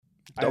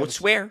Don't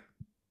swear.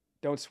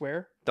 Don't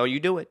swear? Don't you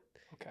do it.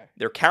 Okay.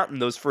 They're counting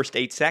those first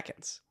 8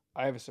 seconds.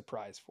 I have a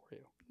surprise for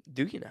you.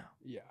 Do you now?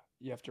 Yeah.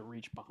 You have to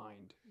reach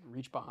behind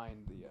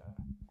the...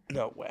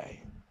 No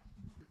way.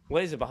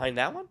 What is it, behind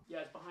that one? Yeah,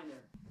 it's behind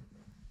there.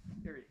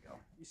 There you go.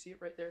 You see it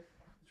right there?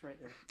 It's right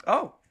there.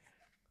 Oh.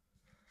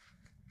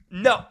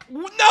 No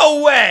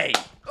way!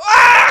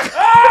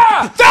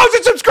 Ah!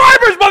 1,000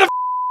 subscribers,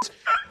 motherfuckers!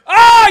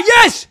 Ah,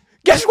 yes!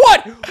 Guess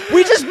what?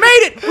 We just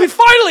made it! We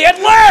finally,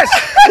 at last!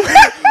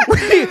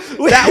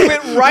 That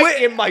went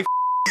right in my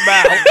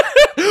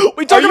mouth.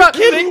 We talk about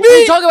kidding me?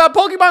 We talk about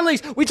Pokemon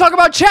leaks. We talk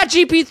about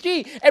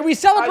ChatGPT, and we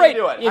celebrate.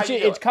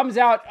 It comes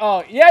out.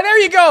 Oh, yeah, there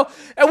you go.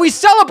 And we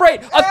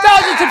celebrate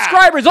 1,000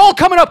 subscribers, all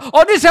coming up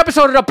on this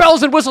episode of the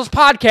Bells and Whistles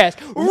podcast.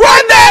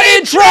 Run that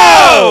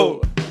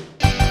intro!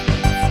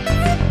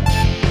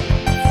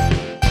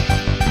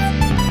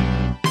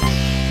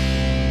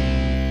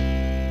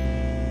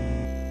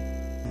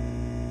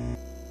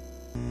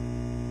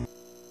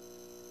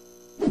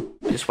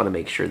 I just want to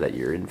make sure that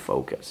you're in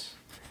focus.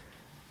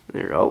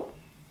 There, oh,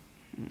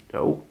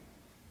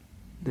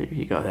 there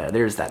you go.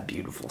 There's that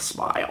beautiful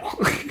smile.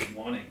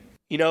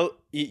 You know,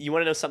 you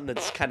want to know something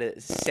that's kind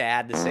of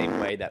sad the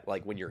same way that,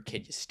 like, when you're a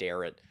kid, you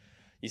stare at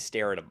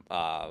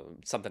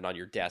something on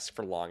your desk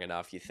for long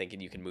enough, you thinking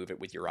you can move it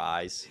with your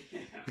eyes.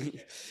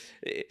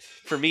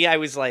 For me, I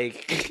was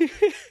like,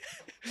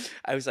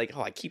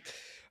 oh, I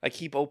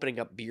keep opening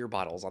up beer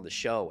bottles on the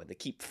show, and they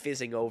keep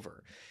fizzing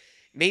over.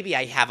 Maybe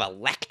I have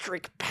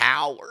electric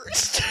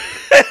powers.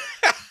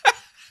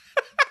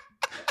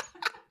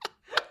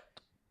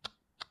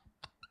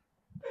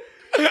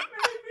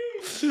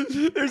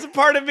 There's a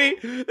part of me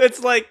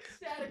that's like,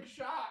 Static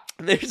shock.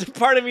 There's a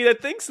part of me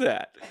that thinks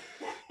that.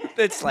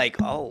 That's like,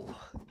 oh,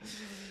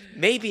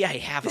 maybe I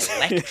have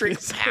electric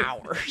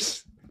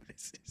powers.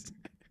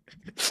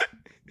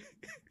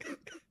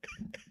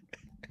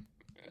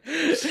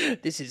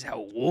 This is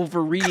how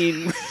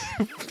Wolverine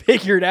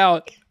figured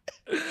out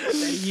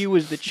that he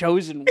was the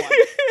chosen one.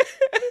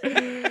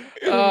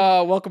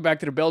 Welcome back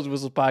to the Bells and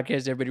Whistles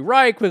podcast, everybody.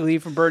 Right quickly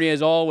from Bernie,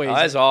 as always.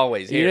 As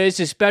always, here. You know, it's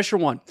a special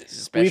one.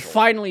 We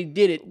finally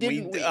did it,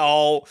 didn't we?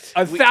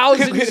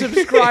 1,000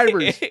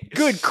 subscribers.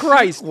 Good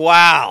Christ!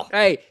 Wow.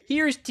 Hey,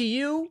 here's to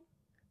you,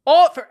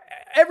 all for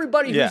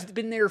everybody who's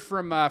been there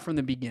from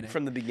the beginning.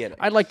 From the beginning,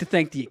 I'd like to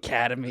thank the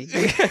Academy.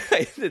 I'd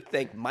like to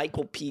thank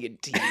Michael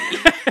P&T.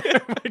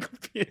 Michael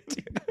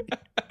P&T.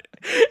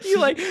 You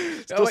like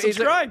still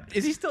subscribe?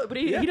 Is he still? But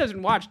he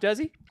doesn't watch, does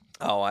he?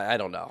 Oh, I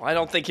don't know. I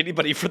don't think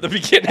anybody from the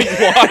beginning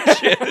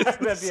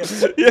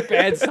watches. That'd be a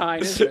bad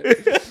sign, isn't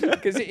it?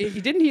 Because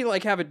didn't he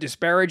like have a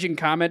disparaging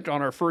comment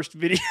on our first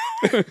video?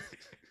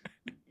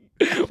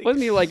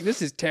 Wasn't he like,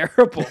 "This is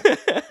terrible"?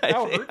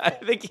 I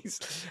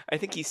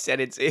think he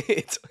said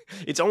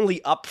it's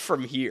only up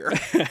from here,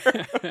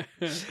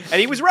 and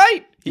he was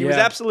right. He was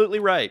absolutely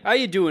right. How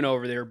you doing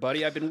over there,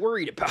 buddy? I've been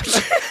worried about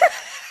you.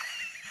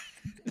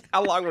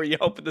 How long were you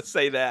hoping to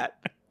say that?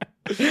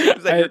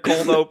 Is that your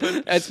cold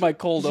open? That's my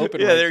cold open.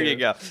 Yeah, right there you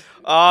go.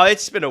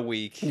 It's been a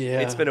week.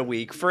 Yeah. It's been a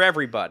week for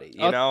everybody.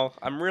 You know,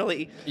 I'm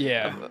really.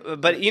 Yeah.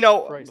 But you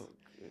know, Christ.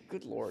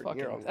 Good Lord.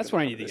 That's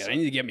what I need to get. I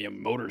need to get me a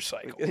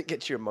motorcycle.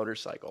 Get you a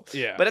motorcycle.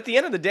 Yeah. But at the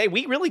end of the day,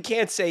 we really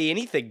can't say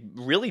anything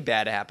really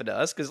bad happened to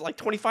us because like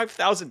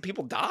 25,000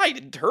 people died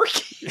in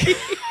Turkey.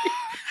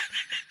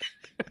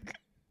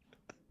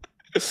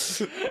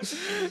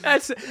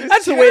 That's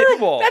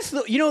terrible.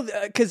 The way.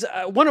 Because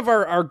one of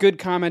our good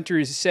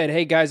commenters said,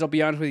 "Hey guys, I'll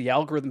be honest with you, the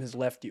algorithm has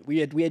left you. We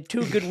had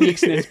 2 good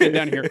weeks and it's been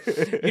down here.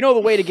 You know the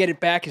way to get it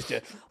back is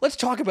to let's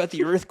talk about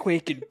the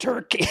earthquake in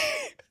Turkey."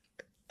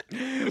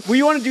 Well,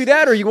 you want to do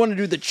that, or you want to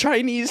do the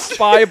Chinese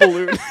spy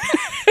balloon? Isn't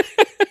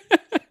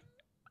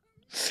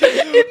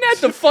that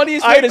the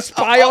funniest way to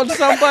spy on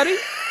somebody?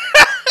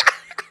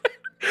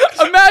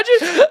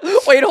 Imagine.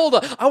 Wait, hold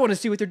on. I want to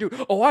see what they're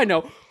doing. Oh, I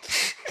know.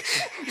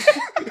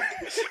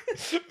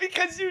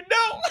 Because you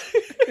know.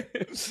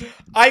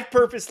 I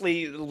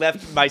purposely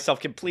left myself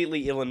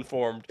completely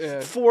ill-informed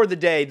for the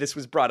day this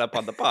was brought up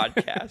on the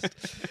podcast.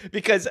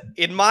 Because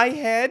in my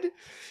head,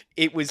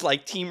 it was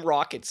like Team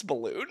Rocket's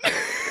balloon.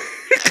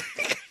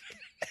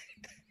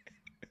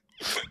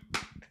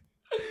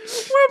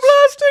 We're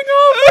blasting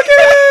off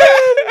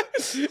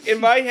again! In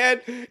my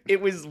head,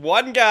 it was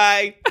one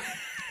guy,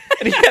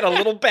 and he had a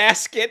little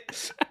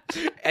basket,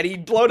 and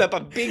he'd blown up a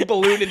big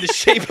balloon in the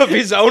shape of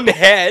his own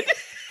head.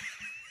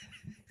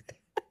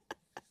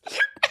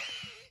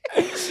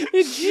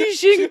 It's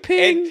Xi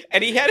Jinping.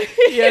 And he had a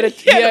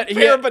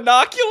pair of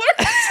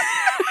binoculars.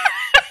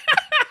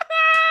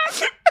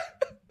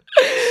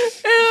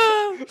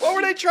 What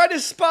were they trying to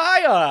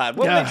spy on?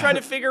 What were they trying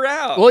to figure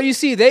out? Well, you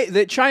see,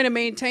 that China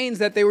maintains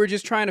that they were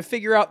just trying to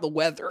figure out the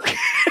weather.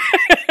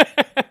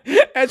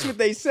 That's what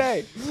they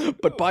say.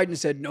 But Biden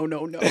said, no.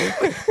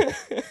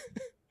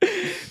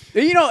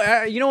 You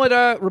know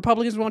what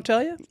Republicans won't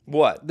tell you?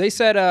 What? They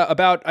said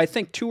about, I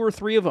think, 2 or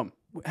 3 of them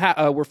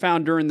were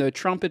found during the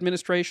Trump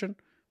administration.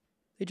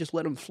 They just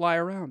let them fly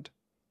around.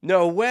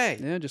 No way.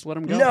 Yeah, just let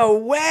them go. No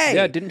way.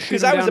 Yeah, didn't shoot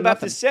them Because I was down,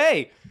 about nothing. to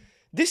say,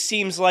 This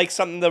seems like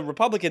something the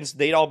Republicans,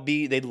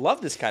 they'd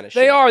love this kind of shit.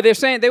 They are. They're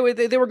saying they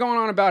were going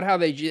on about how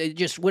they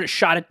just would have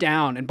shot it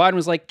down, and Biden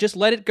was like, just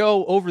let it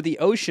go over the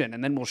ocean,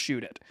 and then we'll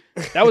shoot it.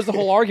 That was the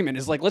whole argument.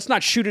 Is like, let's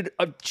not shoot it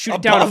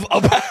down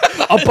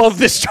above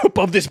this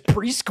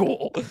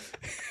preschool.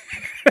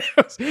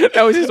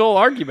 That was his whole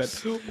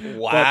argument.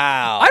 Wow. But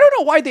I don't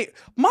know why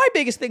my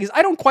biggest thing is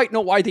I don't quite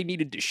know why they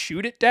needed to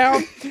shoot it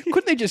down.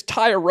 Couldn't they just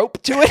tie a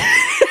rope to it?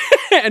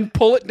 And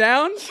pull it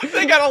down.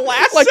 They got a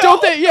lasso. Like,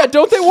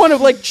 don't they want to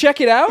like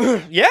check it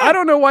out? Yeah. I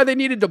don't know why they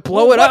needed to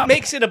blow it up. What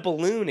makes it a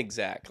balloon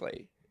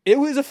exactly? It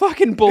was a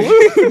fucking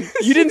balloon.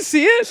 You didn't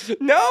see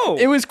it? No.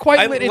 It was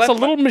quite lit. It's a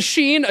little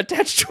machine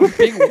attached to a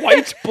big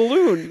white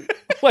balloon,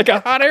 like a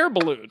hot air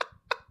balloon.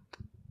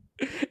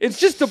 It's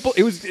just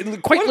it was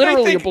quite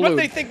literally a balloon. What did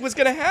they think was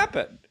going to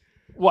happen?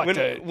 What?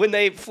 When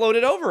they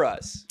floated over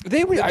us?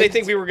 Did they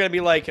think we were going to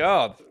be like,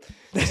 oh,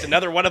 just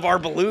another one of our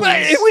balloons? But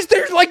it was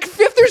their like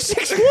fifth or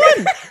sixth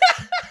one.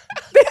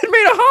 They had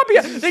made a hobby.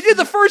 They did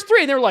the first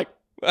three, and they were like,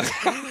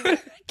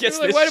 guess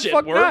like, this why the shit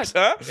fuck works,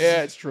 not? huh?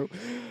 Yeah, it's true.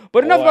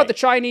 But enough about the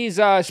Chinese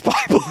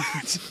spy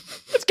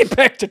balloons. Let's get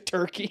back to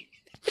Turkey.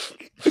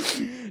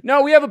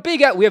 No, we have a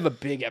big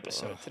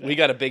episode today. We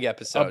got a big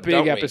episode. A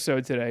big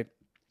episode today.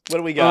 What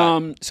do we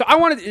got? So I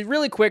wanted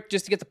really quick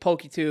just to get the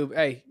pokey tube.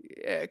 Hey,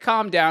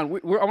 calm down. I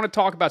want to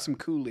talk about some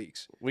coup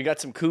leaks. We got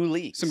some coup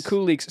leaks.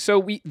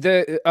 So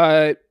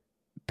the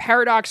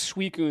Paradox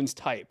Suikun's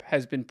type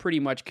has been pretty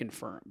much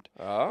confirmed.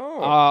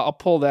 Oh. I'll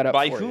pull that up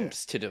by for you.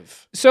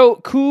 whomstitive. So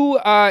Coup,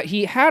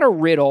 he had a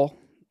riddle.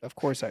 Of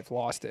course, I've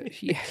lost it.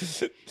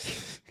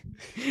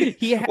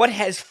 What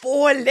has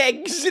 4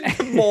 legs in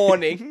the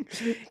morning,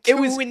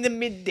 2 in the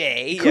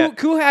midday?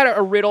 Coup had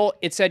a riddle.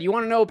 It said, you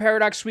want to know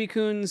Paradox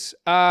Suikun's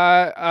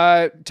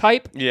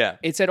type? Yeah.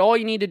 It said, all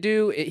you need to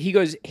do, he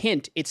goes,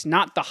 hint, it's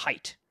not the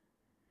height.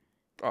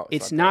 Oh,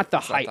 it's not the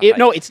height.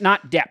 No, it's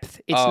not depth.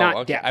 It's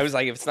not depth. I was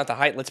like, if it's not the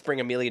height, let's bring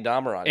Amelia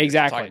Dahmer on.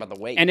 Exactly. Talk about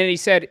the weight. And then he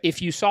said,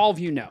 if you solve,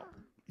 you know.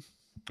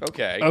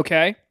 Okay.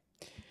 Okay.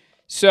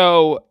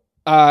 So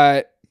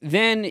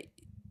then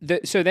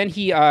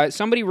he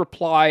somebody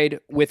replied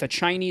with a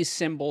Chinese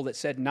symbol that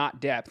said not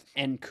depth,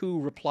 and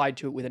Coup replied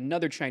to it with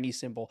another Chinese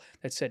symbol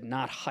that said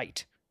not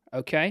height.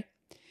 Okay.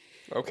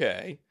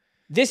 Okay.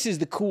 This is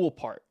the cool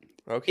part.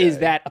 Okay. Is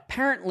that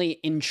apparently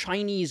in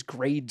Chinese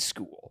grade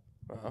school,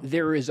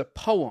 there is a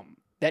poem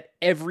that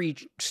every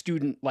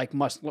student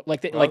must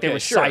they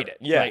recite it,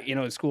 yeah, right,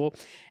 in school,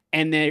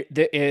 and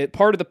the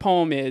part of the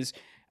poem is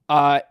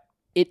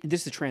this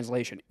is the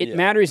translation. It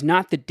matters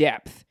not the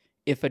depth.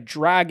 If a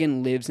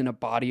dragon lives in a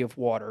body of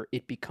water,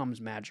 it becomes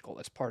magical.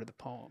 That's part of the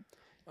poem.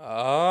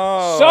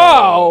 Oh,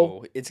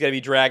 so it's gonna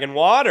be dragon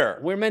water.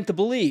 We're meant to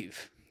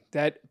believe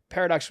that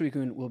Paradox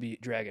Suikun will be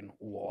dragon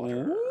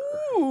water.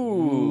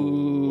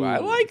 Ooh, I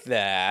like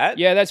that.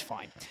 Yeah, that's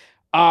fine.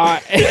 Or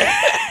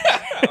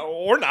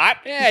not.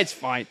 Yeah, it's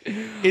fine.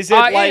 Is it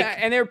like?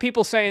 And there are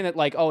people saying that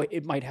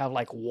it might have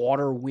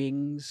water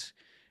wings.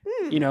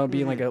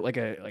 Being like a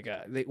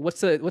what's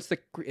the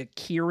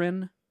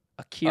Kirin?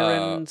 A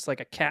Kirin's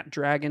like a cat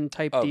dragon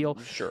type deal.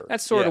 Sure.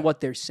 That's sort of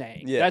what they're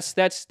saying. Yeah.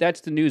 That's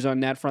the news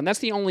on that front. That's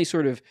the only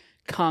sort of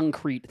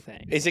concrete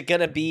thing. Is it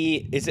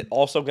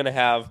also gonna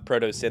have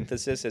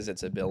protosynthesis as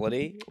its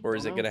ability? Or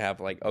is it gonna have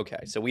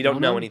so we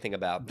don't know anything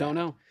about that. Don't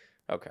know.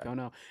 Okay. Don't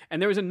know.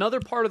 And there was another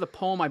part of the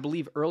poem, I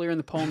believe, earlier in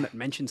the poem that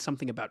mentioned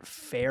something about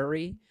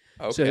fairy.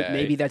 Okay. So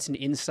maybe that's an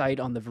insight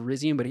on the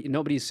Verizian, but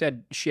nobody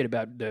said shit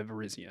about the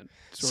Verizian.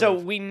 So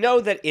we know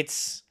that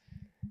it's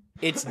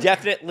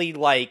definitely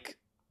like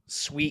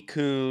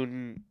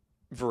Suicune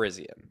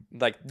Verizian.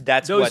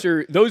 That's those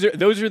are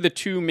the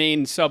two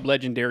main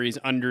sub-legendaries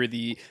under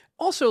the.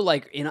 Also,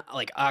 in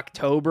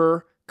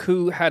October,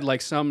 Coup had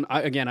some.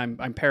 Again,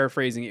 I'm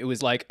paraphrasing. It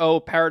was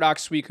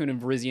Paradox, Suicune, and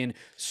Verizian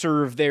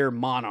serve their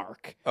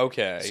monarch.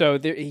 Okay. So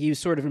he was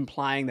sort of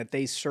implying that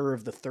they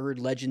serve the third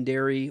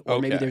legendary, or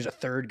maybe there's a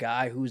third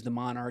guy who's the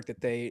monarch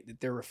that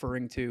they're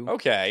referring to.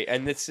 Okay,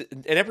 and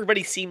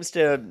everybody seems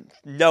to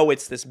know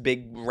it's this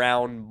big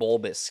round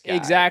bulbous guy.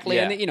 Exactly,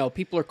 yeah. And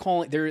people are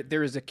calling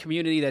there is a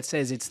community that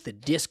says it's the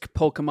disc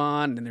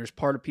Pokemon, and there's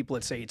part of people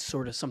that say it's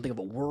sort of something of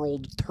a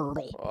world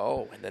turtle.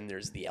 Oh, and then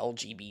there's the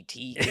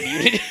LGBT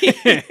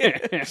community.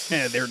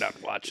 They're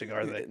not watching,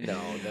 are they? No,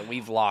 then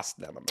we've lost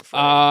them, I'm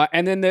afraid.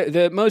 And then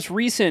the most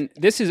recent,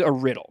 this is a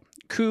riddle.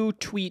 Coup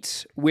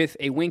tweets with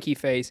a winky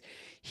face.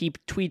 He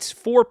tweets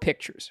 4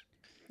 pictures.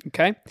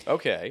 Okay?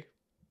 Okay.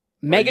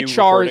 Mega Are you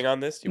Char. recording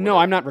on this? No,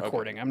 I'm not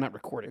recording. Okay. I'm not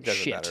recording.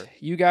 Doesn't Shit. matter.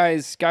 You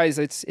guys,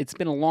 it's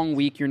been a long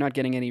week. You're not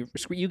getting any.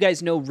 You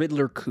guys know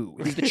Riddler Coup.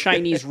 He's the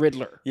Chinese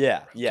Riddler.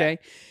 Yeah. Okay?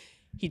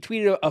 He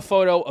tweeted a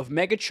photo of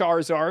Mega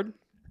Charizard,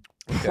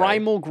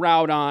 Primal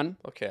Groudon,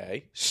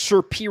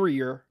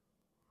 Superior,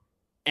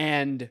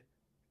 and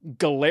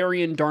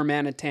Galarian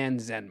Darmanitan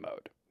Zen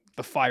mode.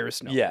 The Fire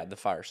Snowman. Yeah, the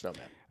Fire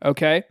Snowman.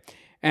 Okay.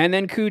 And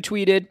then Coup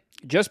tweeted,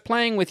 just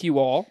playing with you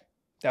all.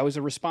 That was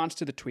a response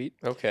to the tweet.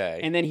 Okay.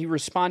 And then he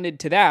responded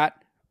to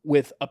that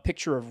with a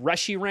picture of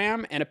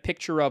Reshiram and a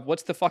picture of,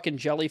 what's the fucking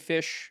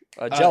jellyfish?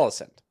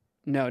 Jellicent.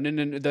 No.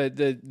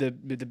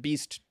 The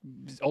Beast,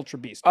 Ultra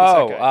Beast. What's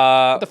that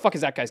guy? What the fuck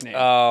is that guy's name?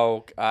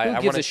 Who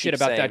Who gives a shit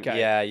about that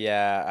guy?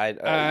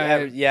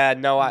 Yeah.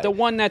 The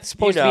one that's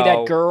supposed to be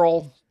that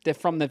girl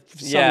from the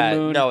Sun and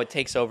Moon. No, it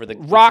takes over the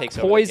Rock takes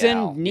over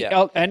Poison, the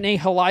gal.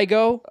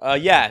 Nihiligo.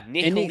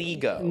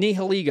 Nihiligo.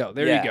 Nihiligo.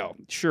 There you go.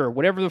 Sure,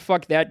 whatever the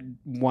fuck that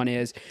one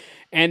is,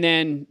 and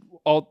then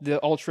the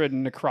Ultra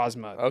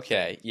Necrozma.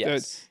 Okay.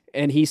 Yes.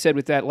 And he said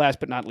with that,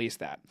 last but not least,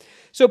 that.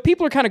 So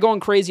people are kind of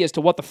going crazy as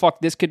to what the fuck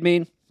this could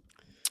mean.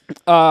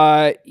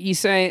 He's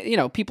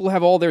saying, people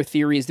have all their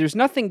theories. There's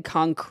nothing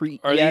concrete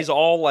Are yet. these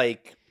all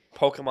like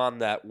Pokemon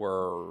that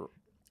were?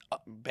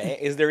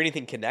 Is there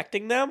anything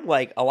connecting them?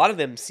 Like a lot of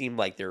them seem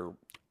like they're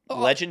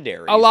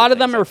legendary. A lot of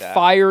them are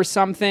fire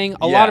something.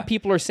 A Yeah. lot of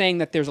people are saying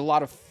that there's a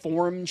lot of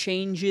form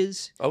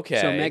changes. Okay.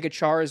 So Mega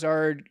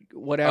Charizard,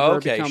 whatever,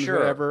 becomes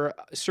whatever.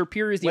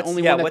 Serperior is the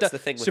only one that what's the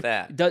thing with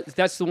that?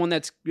 That's the one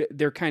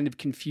they're kind of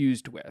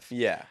confused with.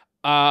 Yeah.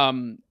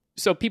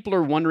 So people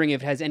are wondering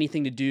if it has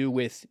anything to do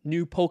with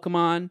new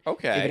Pokemon.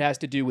 Okay. If it has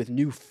to do with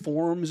new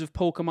forms of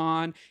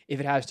Pokemon. If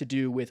it has to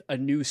do with a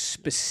new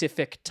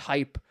specific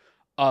type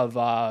of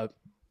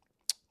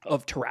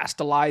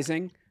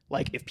terastallizing.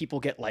 Like if people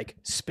get like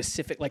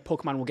specific, like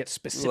Pokemon will get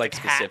specific Like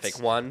specific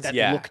hats ones, that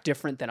yeah. look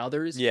different than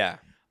others. Yeah.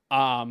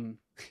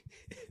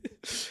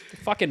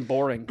 Fucking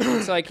boring.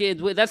 It's like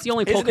that's the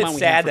only Isn't Pokemon it we have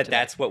sad for that today.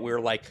 that's what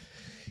we're like?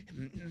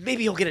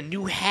 Maybe you'll get a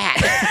new hat.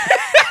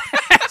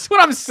 That's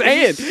what I'm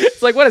saying.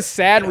 It's like what a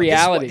sad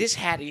reality.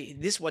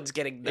 This one's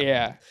getting the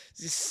Yeah.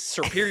 This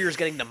Superior's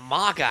getting the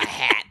MAGA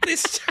hat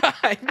this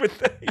time with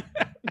the.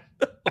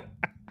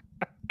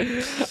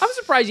 I'm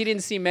surprised you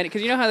didn't see many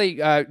because you know how they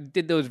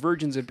did those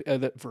versions of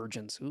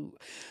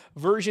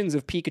versions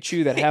of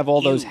Pikachu that have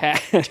all those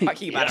hats.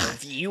 Talking about our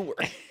viewer.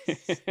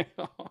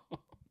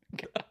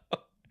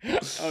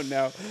 Oh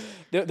no,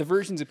 the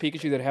versions of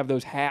Pikachu that have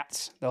those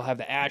hats. They'll have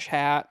the ash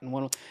hat and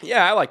one.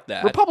 Yeah, I like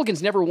that.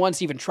 Republicans never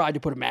once even tried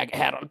to put a MAGA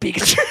hat on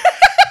Pikachu.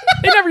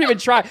 They never even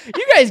tried.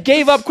 You guys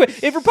gave up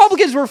quick. If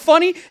Republicans were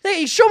funny,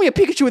 they show me a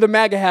Pikachu with a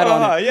MAGA hat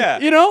on it. Yeah.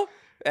 You know?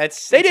 They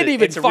didn't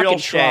even it's a fucking real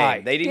shame.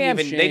 try. They didn't Damn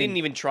even. shame. They didn't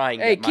even try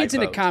and Hey, get my kids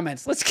in the vote.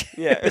 comments. Let's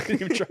Yeah.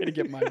 try to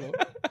get my vote.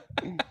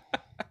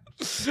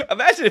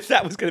 Imagine if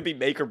that was going to be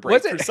make or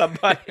break for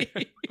somebody.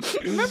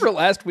 Remember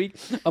last week,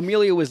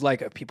 Amelia was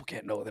like, people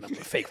can't know that I'm a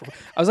fake.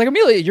 I was like,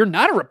 Amelia, you're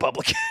not a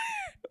Republican.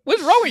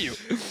 What's wrong with you?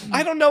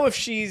 I don't know if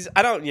she's.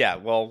 I don't. Yeah.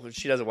 Well,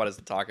 she doesn't want us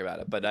to talk about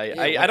it, but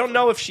I don't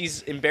know if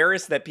she's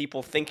embarrassed that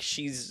people think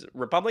she's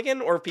Republican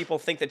or if people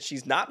think that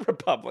she's not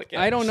Republican.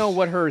 I don't know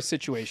what her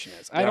situation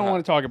is. I don't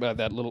want to talk about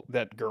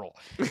that girl.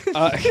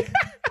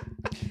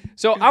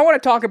 So I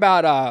want to talk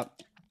about.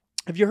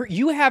 Have you heard?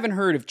 You haven't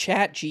heard of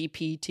Chat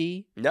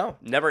GPT? No,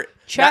 never.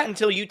 Not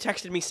until you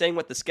texted me saying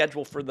what the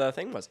schedule for the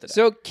thing was today.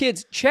 So,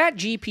 kids, Chat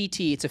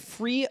GPT. It's a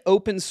free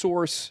open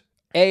source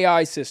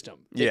AI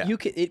system. Yeah.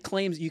 It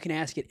claims you can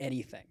ask it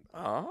anything.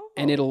 Oh.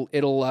 And it'll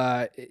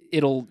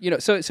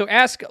so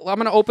ask. I'm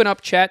going to open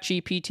up Chat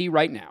GPT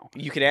right now.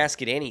 You can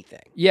ask it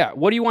anything. Yeah.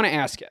 What do you want to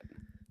ask it?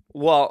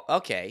 Well,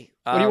 okay.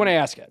 What do you want to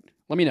ask it?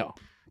 Let me know.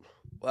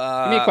 Give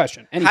me a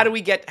question. Anything. How do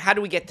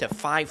we get to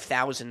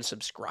 5,000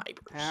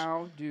 subscribers?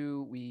 How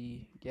do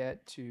we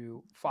get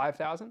to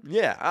 5,000?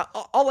 Yeah,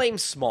 I'll aim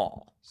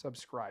small.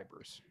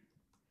 Subscribers.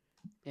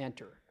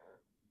 Enter.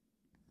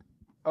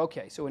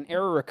 Okay, so an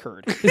error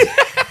occurred.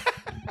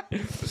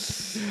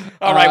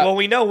 All right. Well,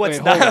 we know what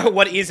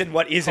is and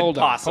what isn't hold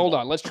on, possible. Hold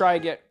on. Let's try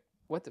again.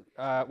 What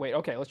the? Wait.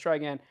 Okay. Let's try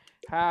again.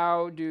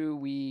 How do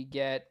we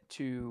get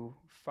to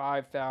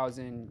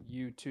 5,000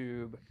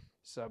 YouTube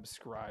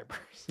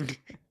subscribers?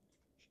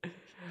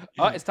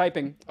 It's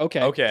typing.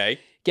 Okay. Okay.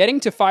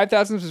 Getting to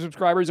 5,000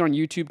 subscribers on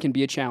YouTube can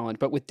be a challenge,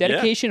 but with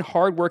dedication,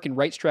 hard work, and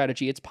right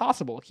strategy, it's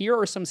possible. Here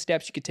are some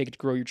steps you could take to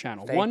grow your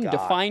channel. Thank 1, God.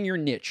 define your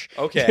niche.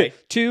 Okay.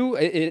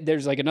 2,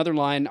 there's like another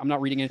line. I'm not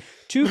reading it.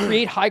 2,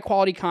 create high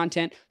quality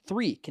content.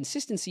 3,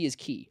 consistency is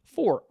key.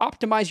 4,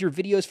 optimize your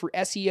videos for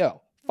SEO.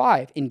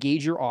 5,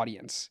 engage your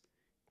audience.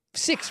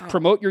 6,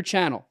 promote your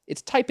channel.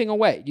 It's typing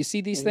away. Do you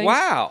see these things?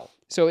 Wow.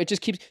 So it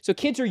just keeps. So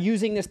kids are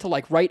using this to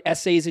like write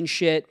essays and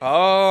shit.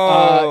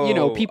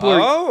 Oh. People are.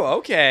 Oh,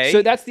 okay.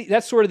 So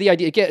that's sort of the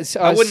idea.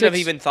 I wouldn't have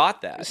even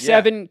thought that.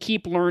 7,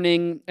 keep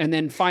learning, and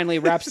then finally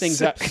wraps things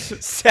up.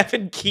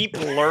 7, keep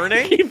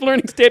learning. Keep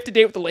learning, stay up to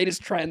date with the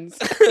latest trends.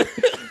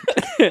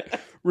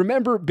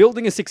 Remember,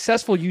 building a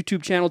successful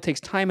YouTube channel takes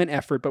time and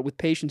effort, but with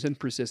patience and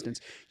persistence,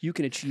 you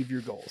can achieve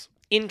your goals.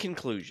 In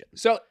conclusion.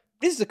 So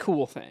this is a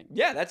cool thing.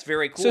 Yeah, that's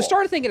very cool. So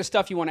start thinking of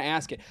stuff you want to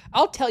ask it.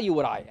 I'll tell you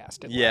what I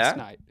asked it last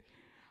night.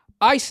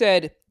 I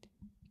said,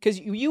 because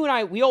you and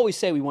I, we always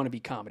say we want to be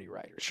comedy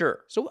writers. Sure.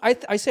 So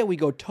I said we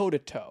go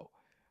toe-to-toe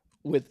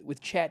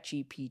with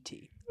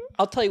ChatGPT.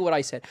 I'll tell you what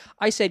I said.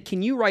 I said,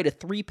 can you write a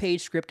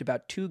 3-page script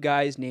about 2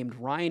 guys named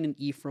Ryan and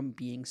Ephraim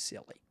being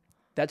silly?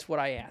 That's what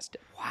I asked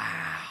it.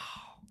 Wow.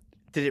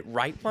 Did it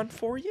write one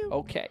for you?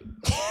 Okay.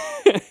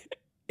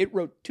 It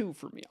wrote 2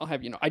 for me. I'll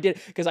have you know. I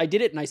did because I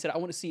did it and I said, I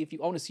want to see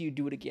you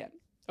do it again.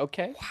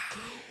 Okay.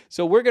 Wow.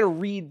 So we're gonna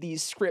read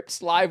these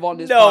scripts live on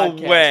this No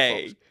podcast.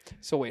 way. Folks.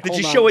 So wait, Did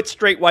hold you on. show it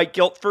straight white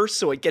guilt first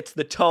so it gets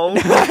the tone?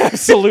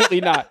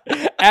 Absolutely not.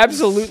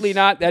 Absolutely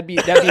not. That'd be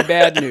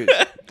bad news.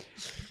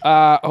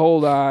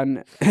 Hold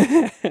on.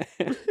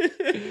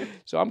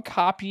 So I'm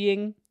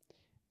copying,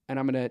 and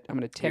I'm gonna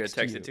text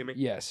text you. it to me?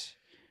 Yes.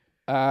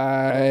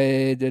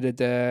 Ethan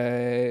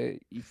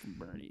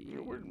Bernie.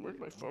 Where's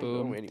my phone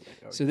Boom. go anyway?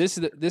 Oh, So this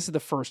is the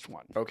first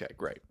one. okay,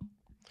 great.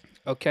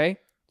 Okay.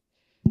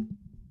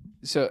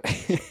 So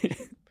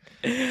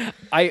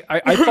I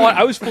thought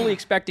I was fully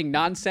expecting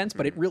nonsense,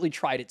 but it really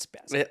tried its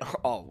best.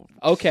 Oh,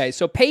 Okay,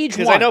 so page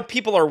because one. I know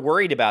people are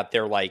worried about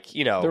their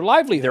Their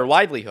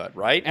livelihood.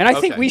 right? And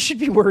I think we should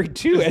be worried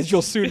too, as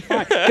you'll soon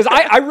find. Because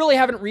I really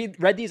haven't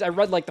read these. I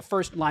read like the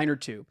first line or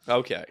two.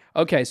 Okay.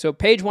 Okay, so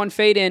page one,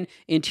 fade in,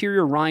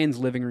 interior Ryan's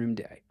living room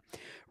day.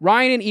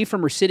 Ryan and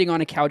Ephraim are sitting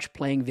on a couch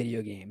playing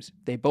video games.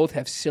 They both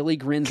have silly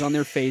grins on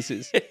their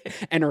faces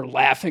and are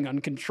laughing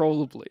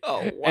uncontrollably. Oh,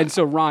 wow. And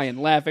so Ryan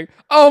laughing,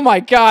 "Oh my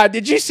God,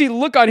 did you see the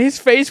look on his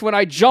face when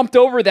I jumped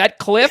over that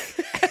cliff?"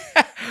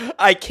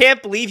 I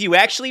can't believe you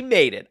actually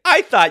made it.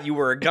 I thought you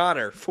were a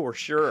goner for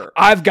sure.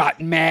 I've got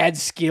mad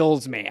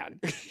skills, man.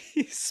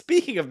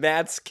 Speaking of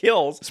mad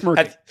skills,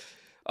 Smirking.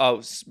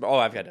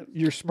 I've got to.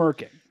 You're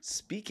smirking.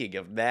 Speaking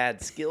of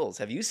mad skills,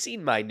 have you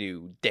seen my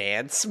new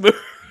dance move?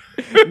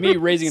 Me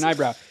raising an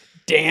eyebrow.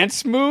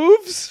 Dance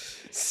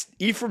moves?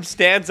 Ephraim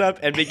stands up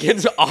and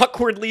begins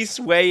awkwardly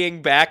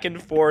swaying back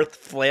and forth,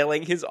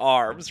 flailing his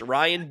arms.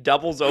 Ryan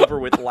doubles over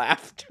with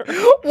laughter.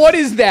 What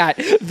is that?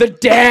 The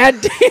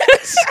dad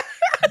dance?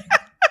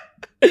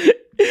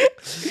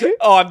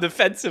 Oh, I'm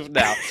defensive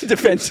now.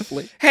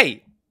 Defensively.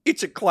 Hey,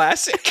 it's a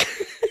classic.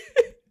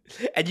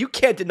 And you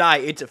can't deny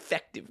its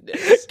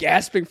effectiveness.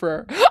 Gasping for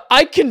her.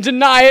 I can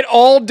deny it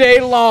all day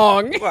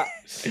long. Well,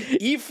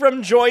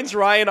 Ephraim joins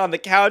Ryan on the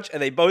couch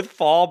and they both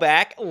fall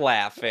back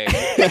laughing.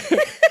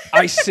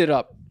 I sit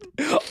up.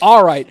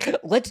 All right,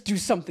 let's do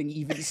something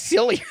even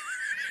sillier.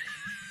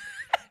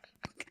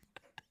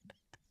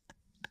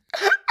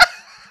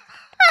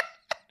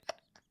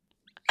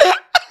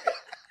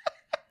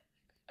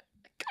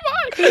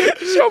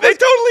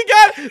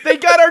 They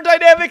got our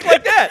dynamic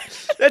like that.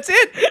 That's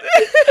it.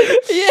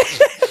 Yeah.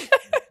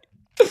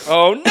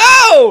 Oh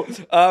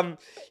no!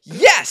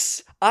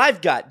 Yes,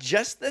 I've got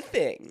just the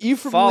thing.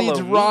 Ephraim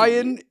leads me.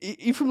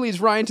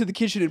 Ryan to the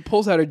kitchen and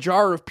pulls out a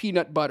jar of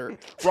peanut butter.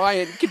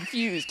 Ryan,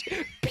 confused.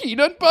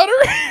 Peanut butter?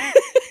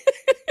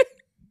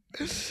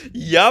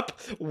 Yup,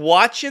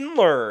 watch and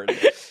learn.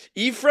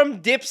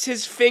 Ephraim dips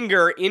his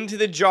finger into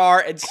the jar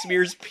and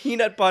smears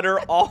peanut butter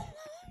all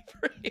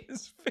over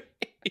his face.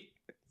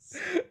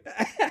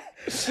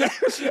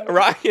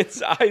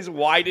 Ryan's eyes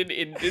widen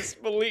in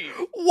disbelief.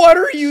 What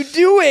are you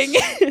doing?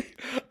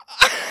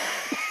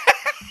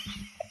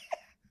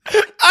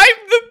 I'm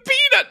the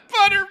peanut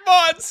butter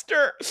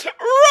monster!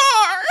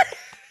 Roar!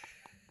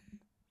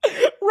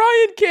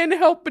 Ryan can't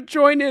help but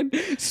join in,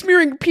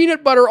 smearing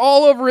peanut butter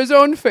all over his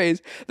own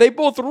face. They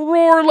both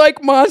roar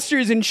like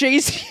monsters and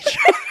chase each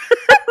other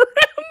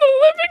around the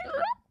living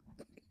room.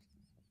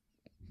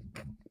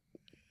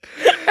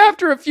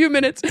 After a few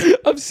minutes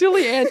of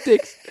silly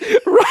antics,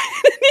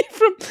 Ryan and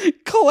Ephraim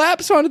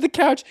collapse onto the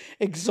couch,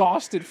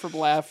 exhausted from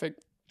laughing.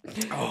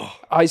 Oh.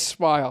 I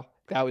smile.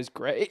 That was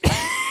great.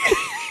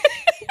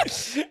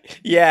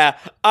 Yeah,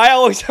 I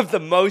always have the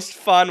most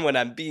fun when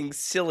I'm being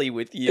silly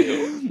with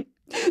you.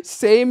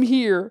 Same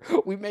here.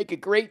 We make a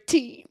great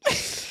team.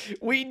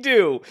 We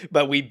do,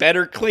 but we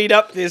better clean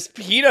up this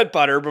peanut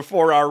butter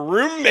before our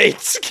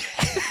roommates.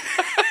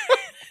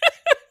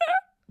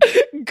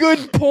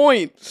 Good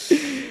point.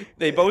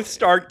 They both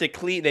start to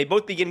clean. They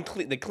both begin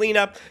the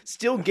cleanup,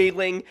 still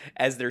giggling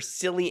as their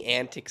silly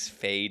antics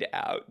fade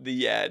out.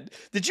 The end.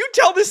 Did you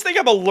tell this thing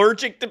I'm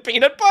allergic to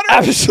peanut butter?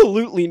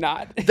 Absolutely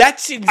not.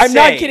 That's insane. I'm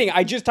not kidding.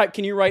 I just typed,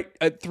 can you write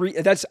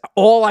 3? That's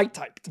all I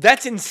typed.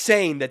 That's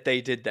insane that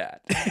they did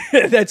that.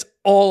 That's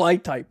all I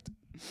typed.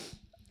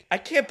 I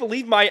can't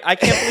believe my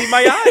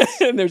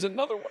eyes. And there's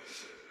another one.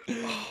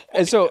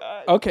 And so,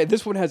 okay,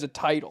 this one has a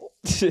title.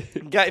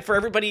 Guy, for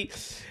everybody,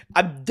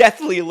 I'm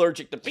deathly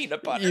allergic to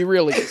peanut butter. You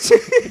really is.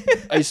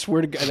 I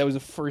swear to God, that was the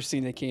first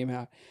thing that came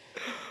out.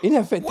 Isn't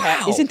that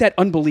fantastic? Wow. Isn't that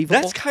unbelievable?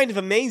 That's kind of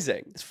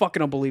amazing. It's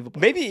fucking unbelievable.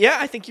 Maybe, yeah,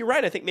 I think you're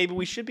right. I think maybe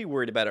we should be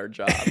worried about our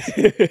jobs.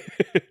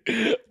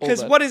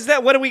 Because Because what is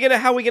that?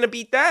 How are we gonna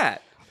beat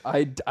that?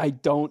 I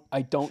don't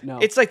know.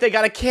 It's like they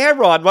got a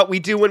camera on what we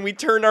do when we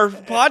turn our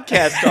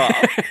podcast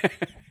off.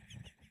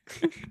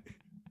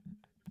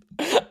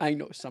 I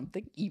know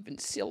something even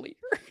sillier.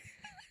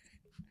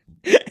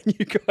 And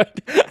you go, I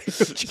know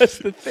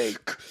just the thing.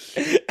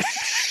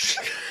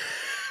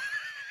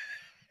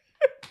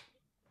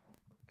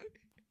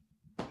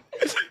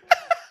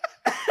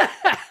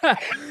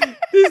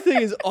 This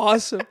thing is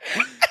awesome.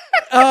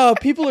 Oh,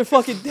 people are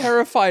fucking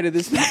terrified of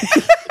this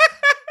thing.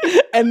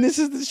 And this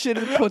is the shit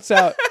it puts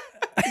out.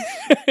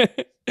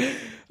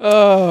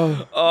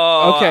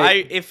 Oh,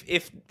 okay.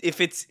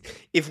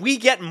 If we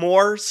get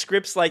more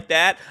scripts like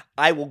that,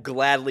 I will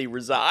gladly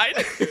resign.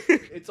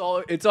 It's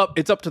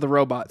up to the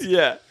robots.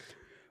 Yeah.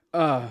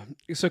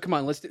 So come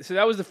on, so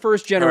that was the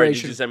first All right,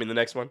 generation. did you send me the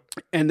next one?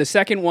 And the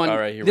second one, All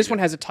right, here we this go. one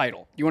has a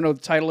title. You want to know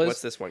what the title is?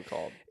 What's this one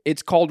called?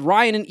 It's called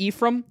Ryan and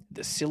Ephraim,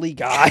 the Silly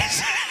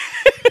Guys.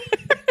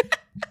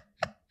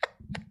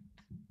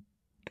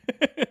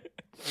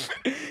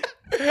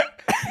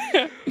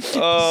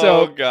 Oh,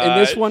 So, gosh. in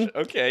this one,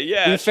 okay,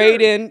 yeah, we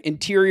fade in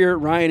interior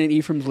Ryan and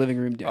Ephraim's living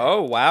room day.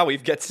 Oh, wow,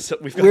 we've got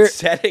We're-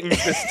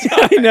 settings this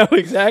time. I know,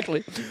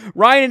 exactly.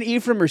 Ryan and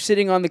Ephraim are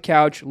sitting on the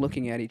couch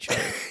looking at each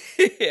other.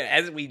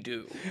 As we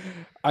do.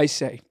 I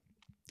say,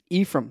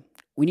 Ephraim,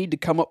 we need to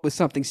come up with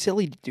something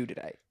silly to do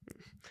today.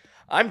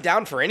 I'm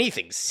down for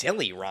anything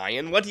silly,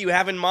 Ryan. What do you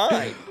have in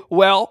mind?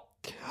 Well,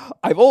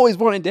 I've always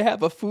wanted to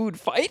have a food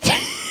fight.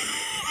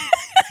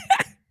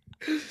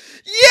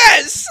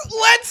 Yes,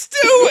 let's do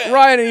it.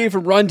 Ryan and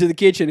Ephraim run to the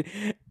kitchen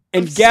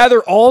and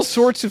gather all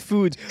sorts of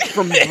foods,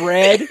 from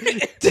bread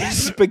to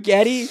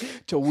spaghetti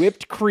to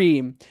whipped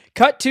cream.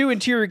 Cut to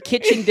interior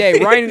kitchen day.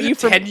 Ryan and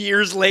Ephraim 10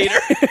 years later.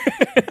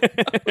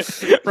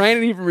 Ryan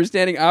and Ephraim are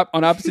standing up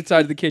on opposite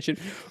sides of the kitchen,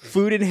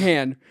 food in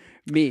hand.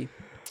 Me.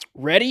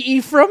 Ready,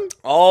 Ephraim?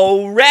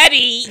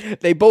 Already.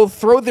 They both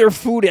throw their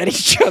food at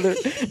each other,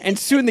 and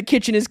soon the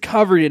kitchen is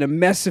covered in a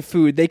mess of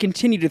food. They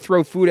continue to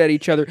throw food at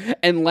each other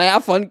and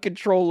laugh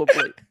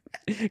uncontrollably.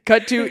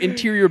 Cut to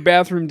interior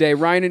bathroom day.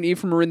 Ryan and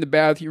Ephraim are in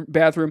the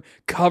bathroom,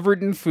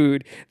 covered in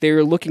food. They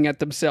are looking at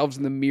themselves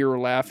in the mirror,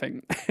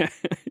 laughing.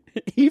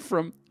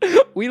 Ephraim,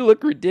 we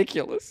look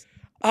ridiculous.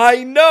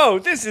 I know.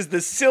 This is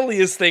the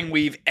silliest thing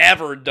we've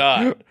ever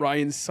done.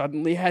 Ryan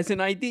suddenly has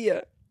an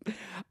idea.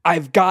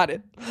 I've got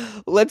it.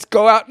 Let's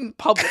go out in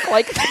public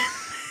like that.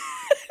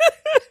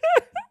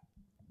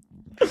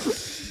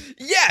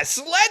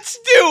 Yes, let's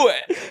do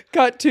it.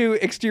 Cut to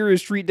exterior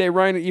street day.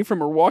 Ryan and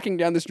Ephraim are walking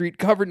down the street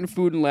covered in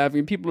food and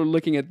laughing. People are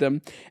looking at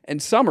them,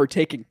 and some are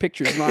taking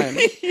pictures. Ryan,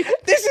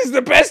 this is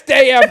the best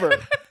day ever.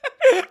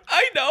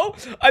 I know.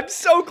 I'm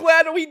so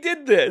glad we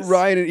did this.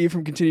 Ryan and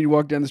Ephraim continue to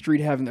walk down the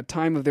street, having the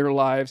time of their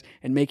lives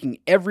and making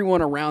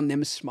everyone around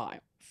them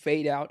smile.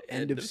 Fade out.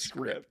 End of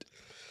script.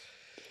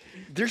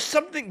 There's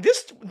something.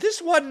 This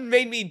one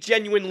made me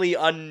genuinely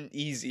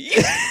uneasy.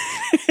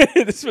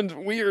 This one's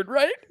weird,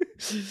 right?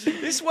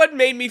 This one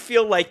made me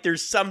feel like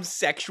there's some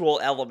sexual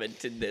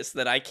element in this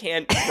that I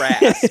can't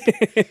grasp.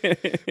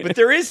 But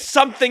there is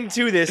something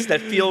to this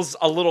that feels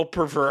a little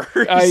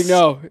perverse. I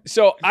know.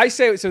 So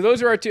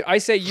those are our two. I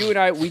say you and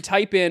I, we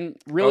type in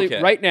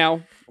right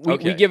now. We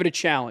give it a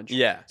challenge.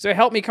 Yeah. So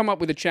help me come up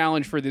with a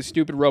challenge for this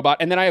stupid robot.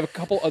 And then I have a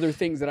couple other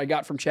things that I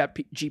got from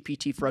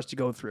GPT for us to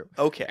go through.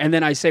 Okay. And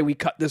then I say we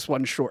cut this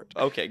one short.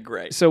 Okay,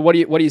 great. So what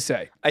do you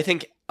say? I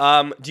think,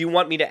 do you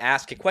want me to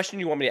ask a question or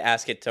do you want me to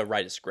ask it to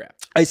write a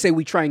script? I say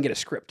we try and get a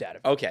script out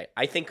of it. Okay.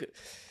 I think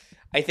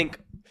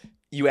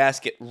you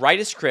ask it, write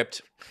a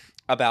script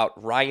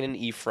about Ryan and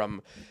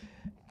Ephraim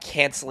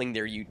canceling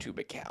their YouTube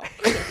account.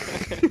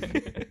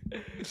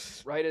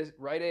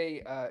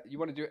 You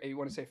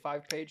want to say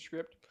 5-page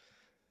script?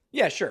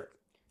 Yeah, sure.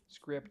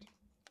 Script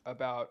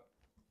about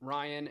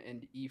Ryan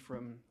and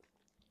Ephraim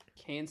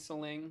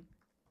canceling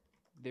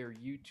their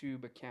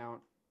YouTube account.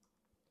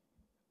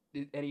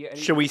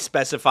 Should we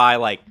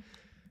specify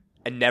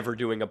and never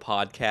doing a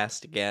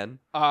podcast again?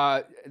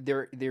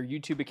 Their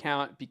YouTube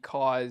account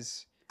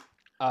because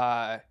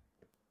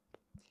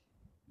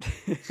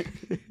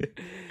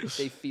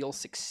they feel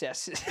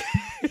success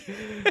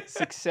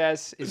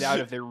is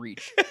out of their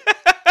reach.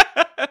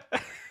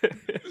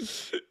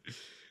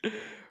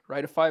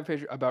 Write a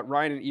 5-page about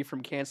Ryan and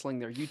Ephraim canceling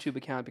their YouTube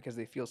account because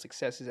they feel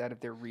success is out of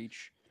their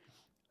reach.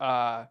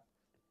 Add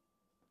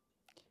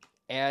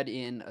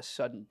in a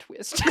sudden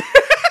twist.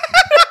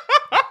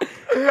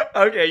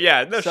 Okay,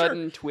 yeah. No,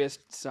 sudden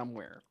twist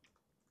somewhere.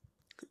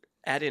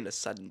 Add in a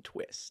sudden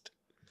twist.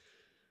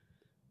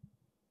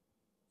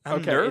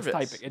 I'm okay,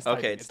 nervous. It's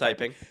typing.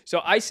 Typing. So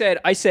I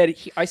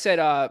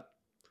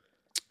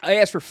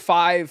asked for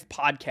 5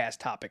 podcast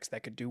topics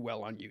that could do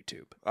well on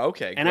YouTube.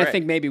 Okay, and great. I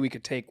think maybe we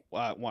could take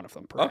one of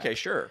them. Perhaps. Okay,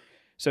 sure.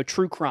 So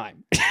true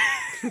crime.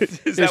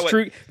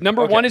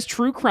 Number one is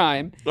true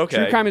crime. Okay.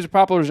 True crime is a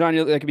popular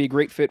genre that could be a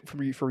great fit for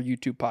a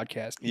YouTube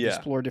podcast. Yeah.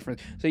 Explore different.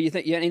 So you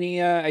think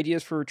any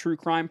ideas for a true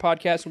crime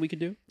podcast that we could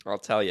do? I'll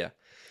tell you.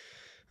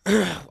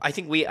 I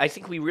think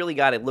we really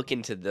got to look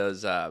into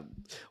those.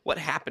 What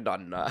happened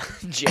on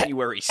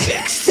January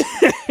 6th?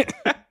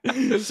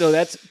 So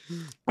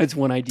that's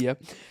one idea.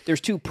 There's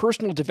 2,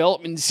 personal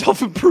development and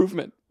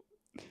self-improvement.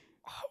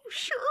 Oh,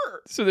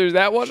 sure. So there's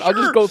that one. Sure. I'll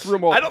just go through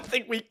them all. I don't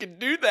think we can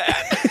do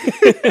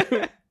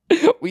that.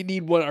 We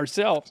need one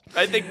ourselves.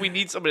 I think we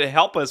need somebody to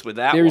help us with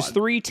that. There's one.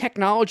 3,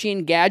 technology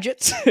and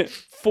gadgets.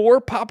 4,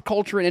 pop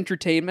culture and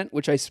entertainment,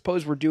 which I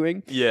suppose we're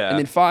doing. Yeah. And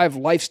then 5,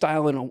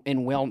 lifestyle and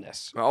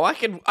wellness. Oh,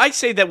 I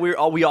say that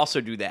we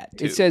also do that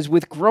too. It says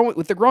with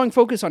the growing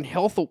focus on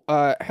health and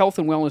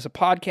wellness, a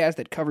podcast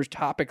that covers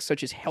topics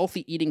such as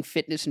healthy eating,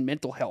 fitness, and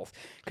mental health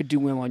could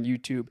do well on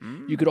YouTube.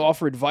 You could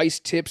offer advice,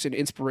 tips, and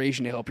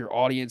inspiration to help your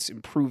audience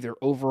improve their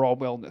overall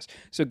wellness.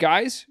 So,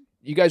 guys,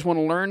 you guys want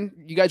to learn?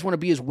 You guys want to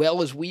be as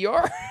well as we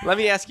are? Let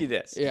me ask you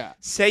this. Yeah.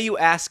 Say you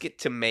ask it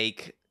to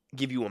make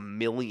give you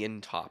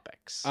 1,000,000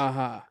 topics.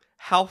 Uh-huh.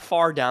 How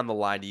far down the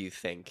line do you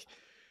think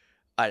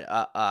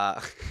a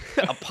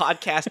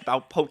podcast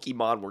about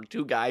Pokemon where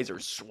two guys are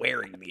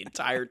swearing the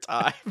entire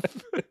time?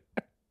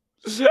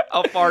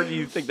 How far do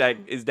you think that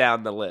is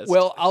down the list?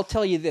 Well, I'll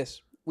tell you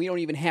this. We don't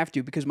even have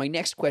to, because my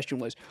next question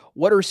was,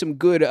 what are some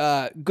good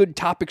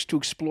topics to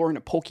explore in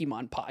a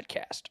Pokemon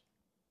podcast?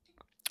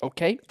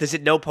 Okay. Does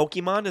it know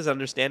Pokemon? Is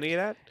understanding of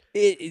that?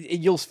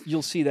 You'll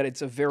see that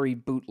it's a very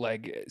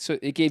bootleg. So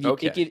it gave you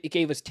it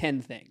gave us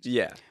 10 things.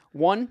 Yeah.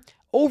 1,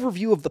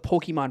 overview of the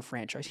Pokemon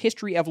franchise,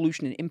 history,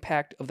 evolution, and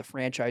impact of the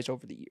franchise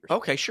over the years.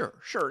 Okay, sure.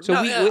 So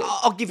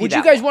I'll give you would that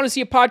you guys one. want to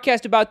see a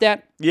podcast about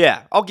that?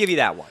 Yeah, I'll give you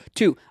that one.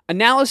 2,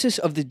 analysis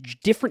of the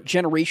different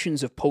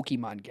generations of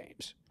Pokemon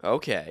games.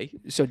 Okay.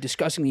 So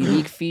discussing the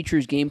unique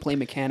features, gameplay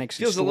mechanics.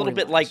 Feels a little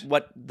bit like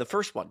what the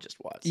first one just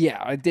was.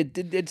 Yeah,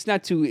 it's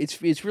not too.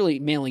 It's really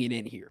mailing it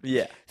in here.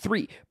 Yeah.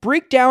 3,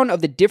 breakdown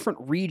of the different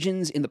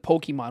regions in the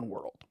Pokemon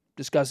world,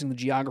 discussing the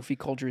geography,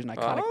 cultures, and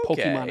iconic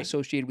Pokemon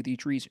associated with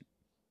each region.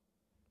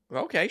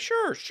 Okay,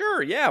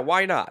 sure. Yeah,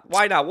 why not?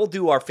 We'll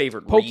do our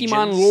favorite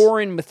Pokemon regions. lore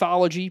and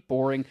mythology,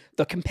 boring.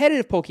 The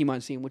competitive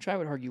Pokemon scene, which I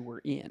would argue we're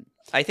in.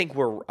 I think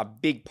we're a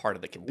big part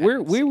of the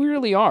competitive We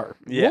really are.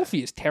 Yeah.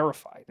 Wolfie is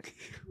terrified.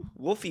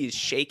 Wolfie is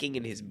shaking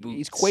in his boots.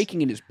 He's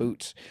quaking in his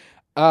boots.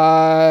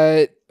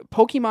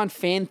 Pokemon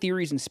fan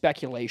theories and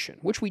speculation,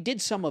 which we did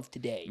some of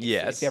today.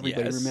 Yes, if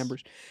everybody yes.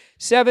 remembers.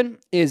 7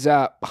 is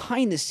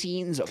behind the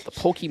scenes of the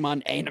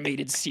Pokemon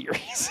animated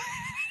series.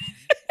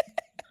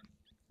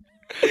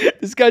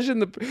 Discussion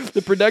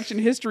the production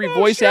history,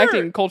 voice acting,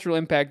 and cultural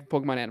impact of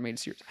Pokemon animated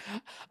series.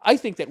 I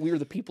think that we're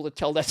the people that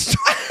tell that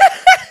story.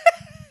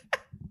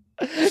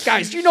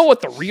 Guys, do you know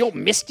what the real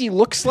Misty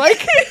looks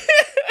like?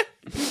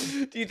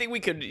 Do you think we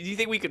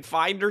could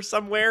find her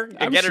somewhere and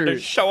I'm get her to sure-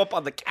 show up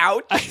on the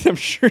couch? I'm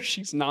sure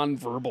she's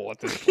nonverbal at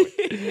this point.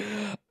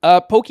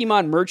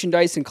 Pokemon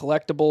merchandise and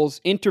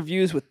collectibles,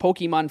 interviews with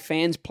Pokemon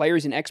fans,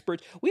 players, and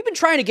experts. We've been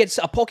trying to get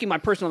a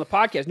Pokemon person on the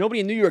podcast. Nobody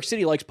in New York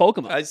City likes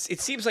Pokemon.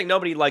 It seemes like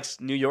nobody likes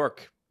New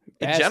York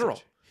in Bastard.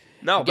 general.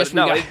 No, guess but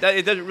no, we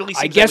it doesn't really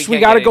seem I guess like we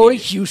can't got to get go to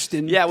any-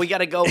 Houston. Yeah, we got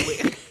to go.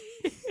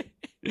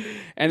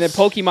 And then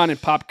Pokemon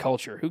and pop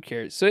culture. Who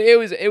cares? So it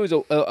was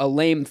a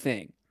lame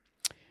thing.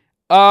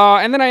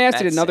 And then I asked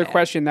it That's another sad.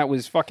 question that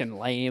was fucking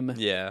lame.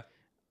 Yeah.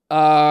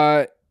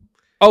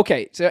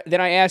 Okay, so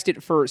then I asked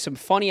it for some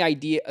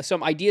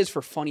ideas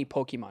for funny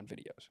Pokemon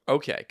videos.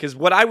 Okay, because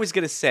what I was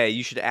going to say,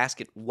 you should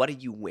ask it, what are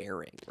you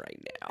wearing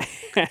right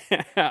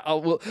now?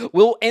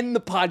 We'll end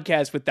the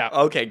podcast with that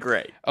one. Okay,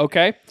 great.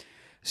 Okay?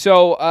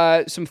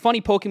 So, some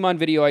funny Pokemon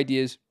video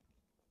ideas.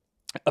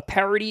 A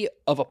parody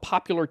of a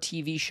popular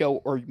TV show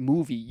or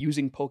movie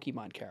using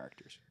Pokemon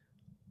characters.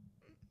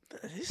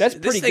 That's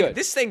pretty good.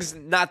 This thing's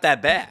not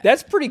that bad.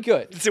 That's pretty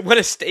good. Does it want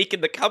a stake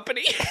in the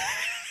company?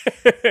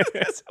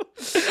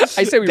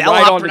 I say we Bell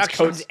ride on its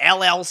Productions coats.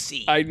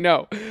 LLC. I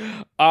know.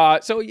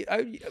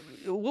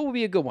 What would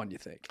be a good one, you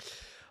think?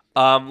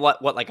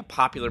 What like a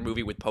popular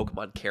movie with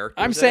Pokemon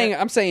characters?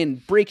 I'm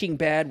saying Breaking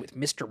Bad with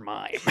Mr.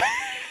 Mime.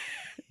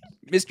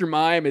 Mr.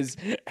 Mime is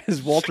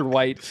Walter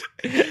White,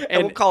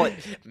 and we'll call it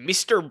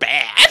Mr.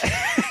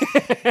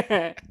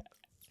 Bad.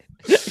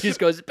 He just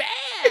goes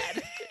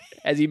bad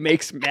as he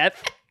makes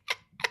meth.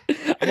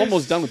 I'm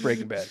almost done with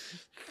Breaking Bad.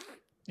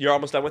 You're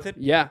almost done with it?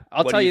 Yeah,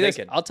 I'll What tell are you you this.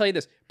 thinking? I'll tell you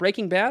this.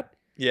 Breaking Bad,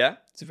 Yeah.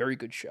 it's a very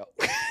good show.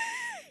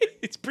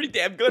 It's pretty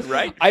damn good,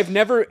 right? I've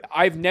never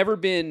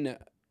been,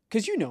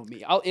 because you know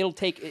me. I've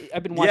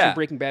been watching Yeah.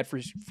 Breaking Bad for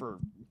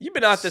You've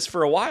been at this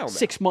for a while now.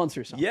 6 months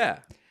or something. Yeah.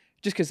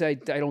 Just because I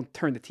don't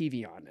turn the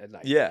TV on at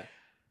night. Yeah.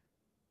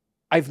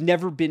 I've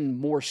never been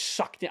more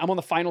sucked in. I'm on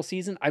the final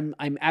season.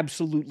 I'm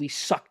absolutely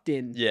sucked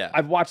in. Yeah.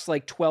 I've watched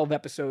like 12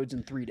 episodes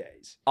in 3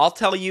 days. I'll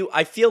tell you,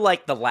 I feel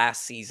like the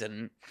last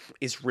season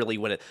is really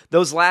when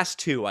those last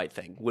two, I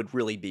think, would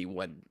really be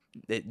when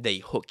they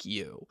hook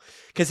you.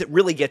 Because it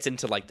really gets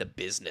into like the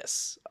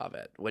business of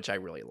it, which I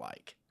really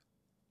like.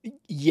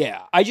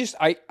 Yeah,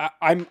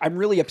 I'm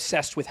really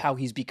obsessed with how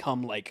he's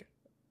become like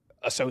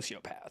a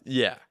sociopath.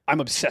 Yeah. I'm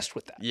obsessed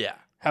with that. Yeah.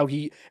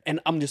 And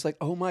I'm just like,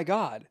 oh my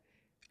God,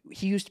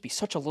 he used to be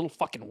such a little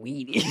fucking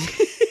weenie.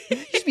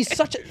 he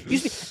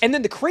used to be, and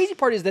then the crazy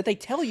part is that they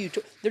tell you,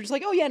 they're just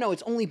like, oh yeah, no,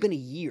 it's only been a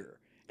year.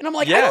 And I'm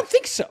like, I Yeah. don't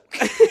think so.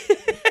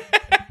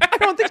 I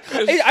don't think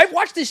so. I've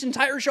watched this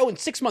entire show in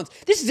 6 months.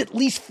 This is at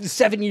least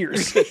 7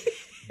 years.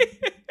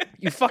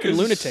 You fucking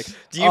lunatic.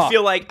 Do you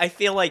feel like, I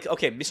feel like,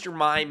 okay, Mr.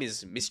 Mime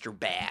is Mr.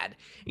 Bad.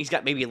 He's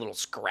got maybe a little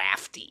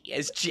Scrafty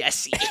as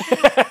Jesse.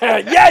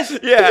 Yes!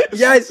 Yeah.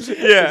 Yes!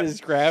 Yeah. This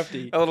is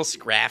crafty. A little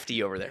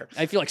Scrafty over there.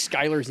 I feel like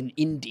Skylar's an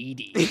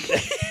Indeedee.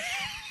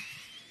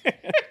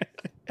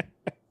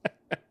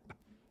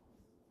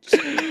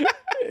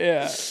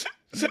 Yeah.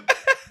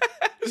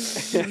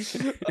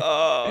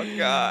 Oh,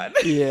 God.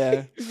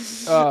 Yeah.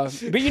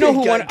 But you know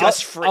who won?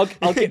 Gus Fring.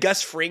 I'll get,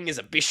 Gus Fring is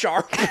a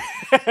Bisharp.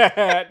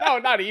 no,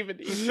 not even.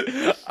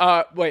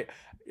 Wait.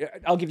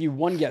 I'll give you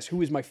one guess.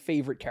 Who is my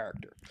favorite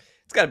character?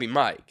 It's got to be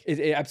Mike.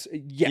 Yes.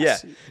 Yeah.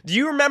 Do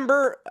you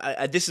remember?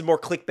 This is more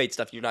clickbait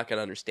stuff you're not going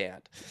to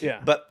understand.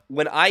 Yeah. But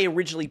when I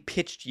originally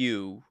pitched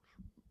you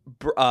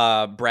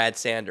Brad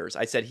Sanders,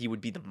 I said he would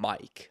be the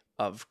Mike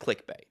of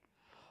clickbait.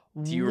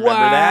 Do you remember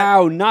that?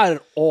 Wow, not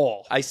at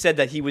all. I said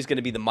that he was going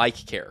to be the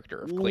Mike character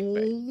of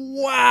clickbait.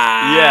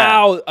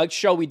 Wow. A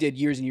show we did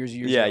years and years and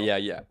years ago.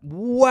 Yeah.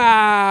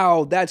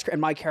 Wow. And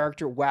my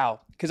character, wow.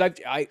 Because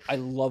I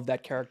love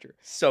that character.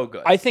 So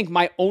good. I think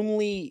my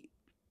only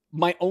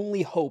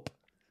hope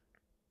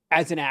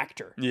as an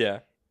actor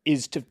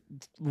is to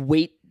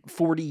wait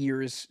 40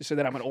 years so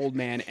that I'm an old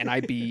man and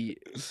I be,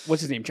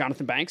 what's his name,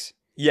 Jonathan Banks?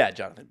 Yeah,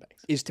 Jonathan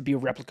Banks. Is to be a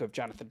replica of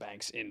Jonathan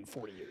Banks in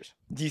 40 years.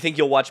 Do you think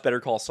you'll watch Better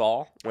Call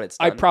Saul when it's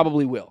done? I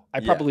probably will. I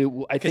think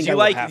because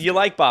you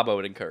like Bob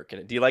Odenkirk in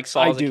it. Do you like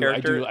Saul as a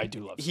character? I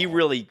do love Saul. He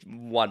really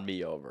won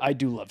me over. I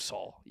do love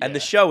Saul. And the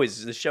show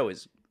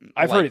is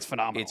I've heard it's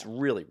phenomenal. It's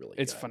really, really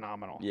good. It's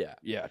phenomenal.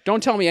 Yeah.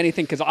 Don't tell me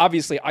anything because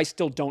obviously I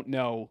still don't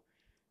know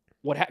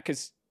what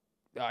because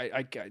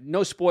I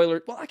no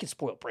spoiler. Well, I can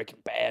spoil Breaking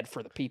Bad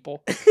for the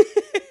people.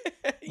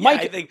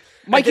 I think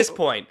at this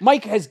point,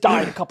 Mike has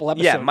died a couple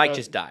episodes. Yeah, Mike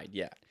just died.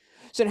 Yeah.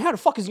 So how the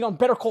fuck is he on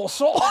Better Call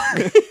Saul?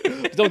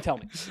 Don't tell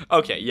me.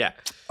 Okay, yeah.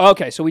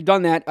 Okay, so we've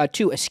done that.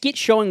 2, a skit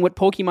showing what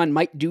Pokemon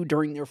might do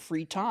during their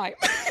free time.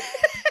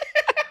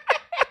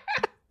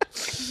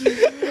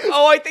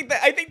 Oh, I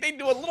think they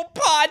do a little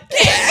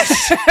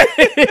podcast.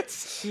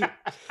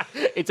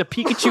 It's a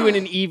Pikachu and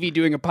an Eevee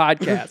doing a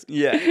podcast.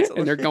 Yeah,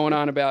 and they're going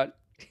on about.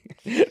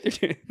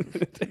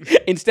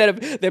 Instead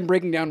of them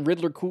breaking down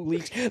Riddler cool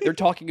leaks, they're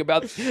talking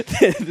about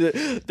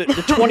the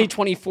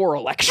 2024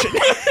 election.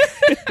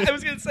 I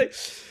was gonna say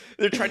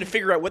they're trying to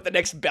figure out what the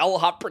next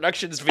Bellhop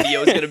Productions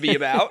video is gonna be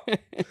about.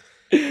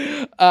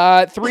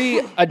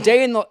 3, a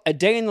day in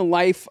the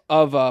life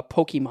of a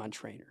Pokemon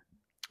trainer.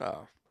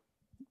 Oh.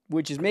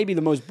 Which is maybe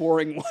the most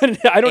boring one.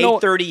 I don't know.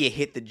 8:30, you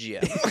hit the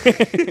gym.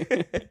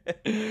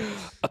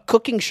 A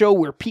cooking show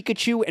where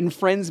Pikachu and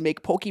friends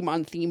make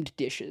Pokemon-themed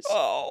dishes.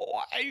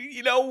 Oh,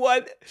 you know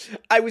what?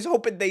 I was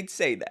hoping they'd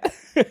say that.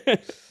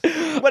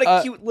 What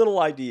a cute little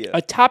idea.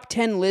 A top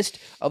 10 list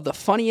of the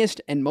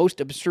funniest and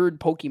most absurd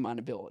Pokemon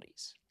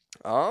abilities.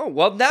 Oh,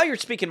 well, now you're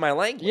speaking my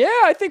language. Yeah,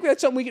 I think that's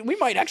something we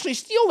might actually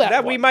steal that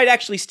one. We might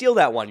actually steal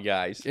that one,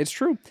 guys. It's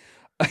true.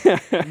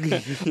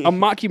 A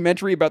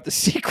mockumentary about the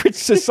secret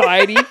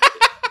society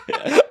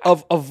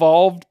of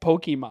evolved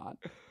Pokemon.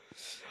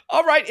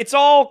 All right, it's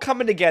all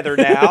coming together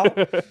now.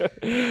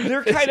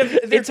 They're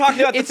talking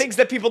about the things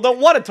that people don't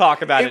want to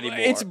talk about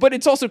anymore. But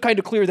it's also kind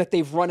of clear that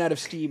they've run out of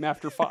steam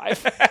after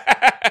 5.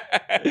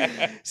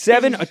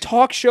 7, a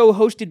talk show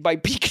hosted by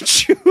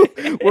Pikachu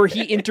where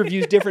he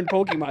interviews different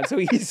Pokemon. So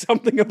he's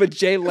something of a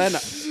Jay Leno.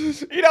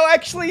 You know,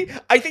 actually,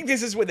 I think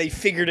this is when they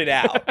figured it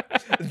out.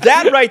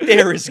 That right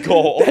there is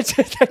gold.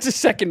 That's a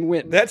second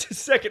win. That's a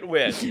second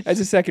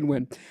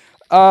win.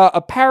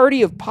 A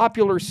parody of a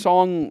popular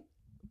song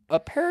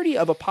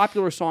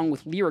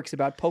with lyrics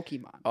about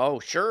Pokemon. Oh,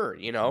 sure.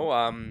 You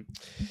know,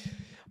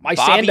 my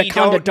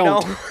Sandaconda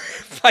don't.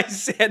 My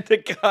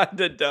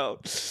Sandaconda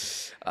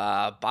don't.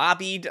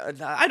 Bobby,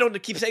 I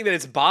don't keep saying that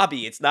it's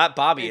Bobby. It's not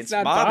Bobby. It's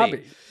not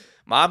Bobby.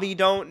 Mommy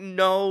don't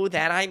know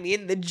that I'm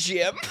in the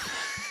gym.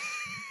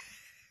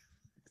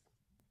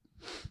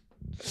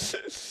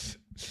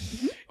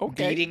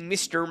 Okay. Beating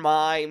Mr.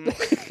 Mime.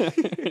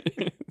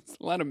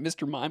 A lot of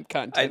Mr. Mime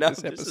content I know, this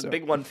episode. This is a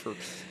big one for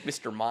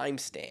Mr. Mime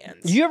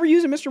stands. You ever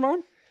use a Mr.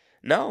 Mime?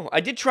 No, I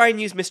did try and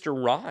use Mr.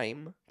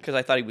 Rhyme because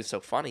I thought he was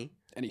so funny.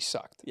 And he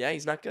sucked. Yeah,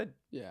 he's not good.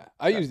 Yeah,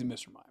 I used a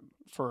Mr. Mime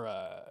for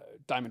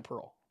Diamond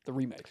Pearl, the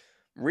remake.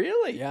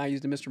 Really? Yeah, I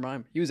used a Mr.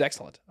 Mime. He was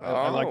excellent.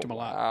 I liked him a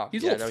lot. Wow. He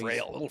was a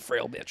little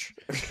frail bitch.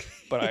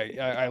 But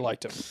I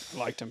liked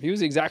him. He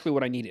was exactly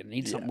what I needed. I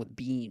needed something with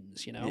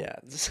beams, you know? Yeah,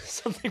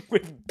 something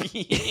with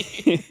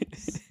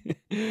beams.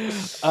 Something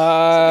with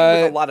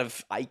a lot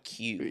of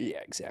IQ.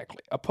 Yeah, exactly.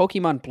 A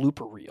Pokemon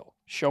blooper reel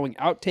showing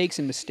outtakes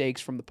and mistakes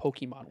from the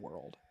Pokemon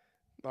world.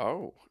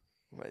 Oh.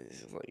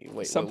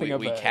 Wait, something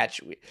we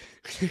catch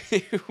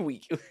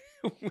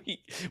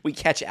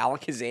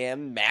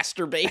Alakazam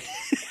masturbate.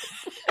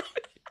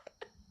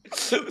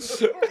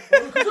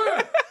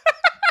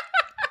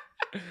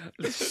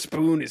 The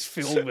spoon is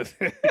filled with.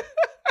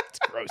 It's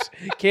gross.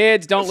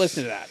 Kids, don't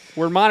listen to that.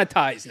 We're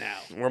monetized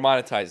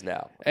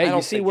now. Hey,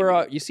 you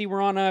see,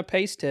 we're on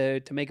pace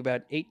to make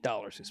about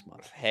 $8 this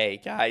month. Hey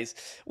guys,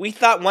 we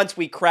thought once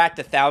we cracked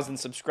 1,000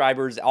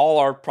 subscribers, all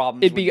our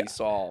problems would be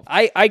solved.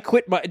 I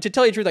quit to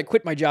tell you the truth, I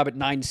quit my job at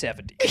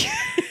 970,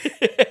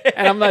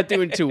 and I'm not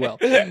doing too well.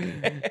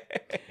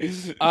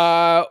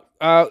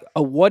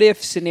 A what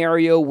if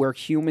scenario where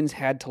humans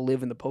had to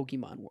live in the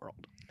Pokemon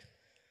world.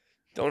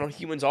 Don't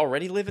humans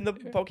already live in the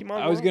Pokemon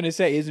world? I was going to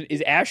say,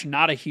 is Ash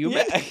not a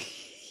human?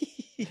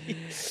 Yeah.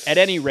 At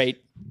any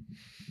rate,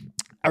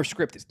 our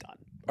script is done.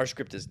 Our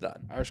script is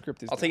done. I'll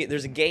tell you,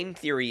 there's a game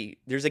theory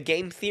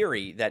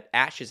that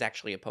Ash is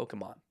actually a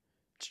Pokemon.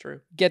 It's true.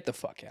 Get the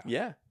fuck out.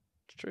 Yeah,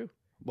 it's true.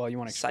 Well, you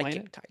want to explain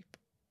Psychic it? type.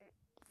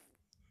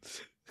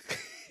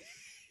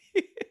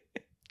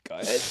 Go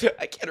ahead.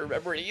 I can't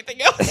remember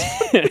anything else.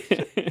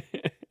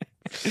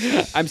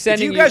 I'm Do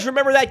sending you guys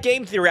remember that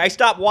Game Theory? I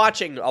stopped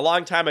watching a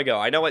long time ago.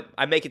 I know it.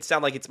 I make it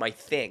sound like it's my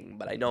thing,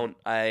 but I don't.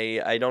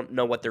 I don't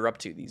know what they're up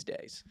to these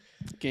days.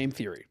 Game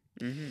Theory.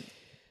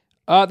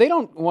 Mm-hmm. They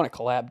don't want to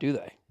collab, do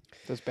they?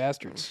 Those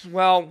bastards.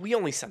 Well, we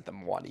only sent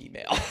them one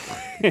email.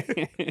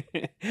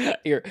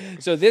 Here.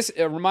 So this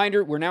a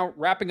reminder, we're now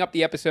wrapping up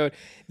the episode.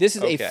 This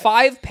is a Okay.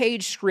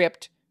 5-page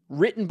script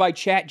written by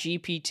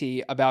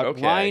ChatGPT about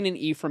Okay. Ryan and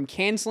Ephraim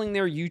canceling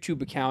their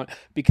YouTube account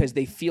because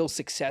they feel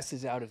success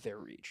is out of their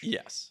reach.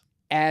 Yes.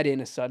 Add in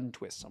a sudden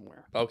twist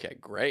somewhere. Okay,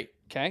 great.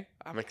 Okay?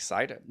 I'm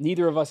excited.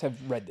 Neither of us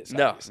have read this.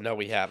 No, obviously. no,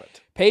 we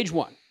haven't. Page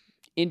 1.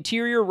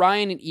 Interior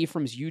Ryan and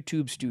Ephraim's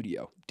YouTube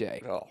studio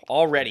day. Oh,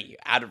 already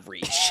out of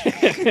reach.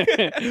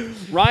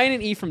 Ryan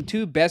and Ephraim,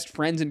 two best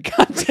friends and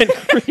content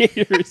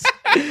creators,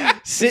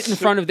 sit in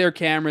front of their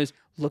cameras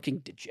looking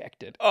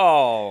dejected.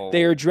 Oh.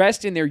 They are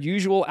dressed in their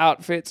usual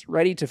outfits,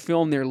 ready to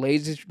film their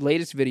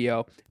latest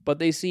video, but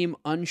they seem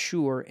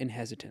unsure and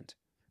hesitant.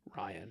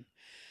 Ryan,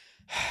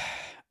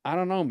 I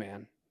don't know,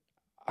 man.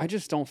 I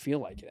just don't feel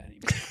like it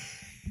anymore.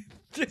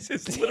 This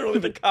is literally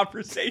the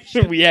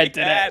conversation We had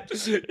today.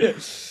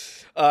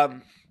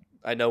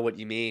 I know what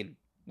you mean.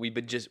 We've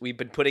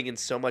been putting in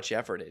so much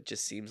effort. It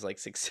just seems like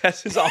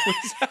success is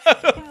always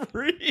out of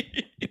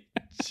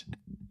reach.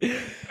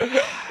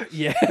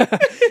 Yeah.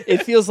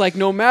 It feels like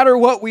no matter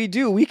what we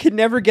do, we can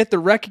never get the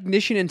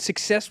recognition and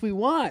success we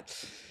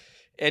want.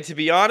 And to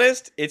be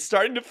honest, it's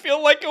starting to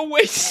feel like a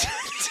waste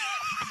of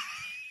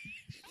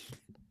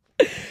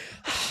time.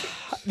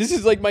 This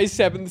is like my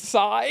 7th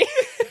sigh.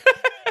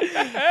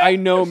 I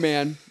know,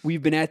 man.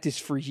 We've been at this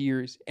for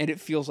years, and it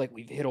feels like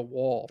we've hit a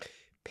wall.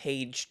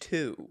 Page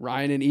 2.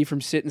 Ryan and Ephraim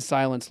sit in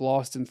silence,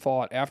 lost in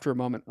thought. After a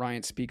moment,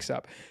 Ryan speaks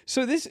up.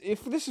 So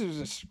if this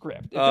is a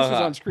script, if this was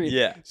on screen,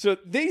 yeah. So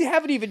they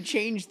haven't even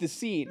changed the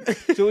scene.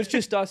 So it's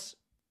just us.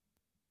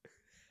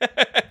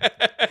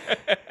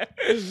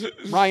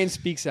 Ryan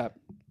speaks up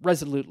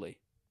resolutely.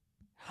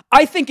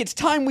 I think it's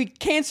time we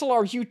cancel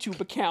our YouTube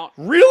account.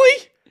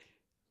 Really?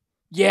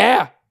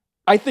 Yeah.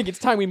 I think it's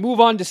time we move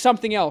on to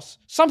something else.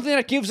 Something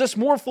that gives us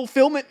more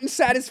fulfillment and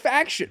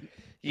satisfaction.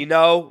 You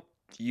know,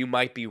 you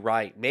might be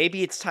right.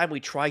 Maybe it's time we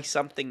try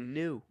something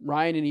new.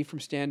 Ryan and Ephraim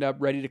stand up,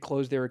 ready to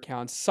close their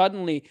accounts.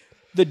 Suddenly,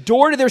 the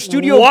door to their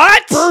studio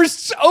What?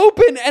 bursts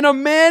open, and a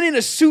man in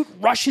a suit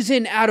rushes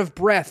in out of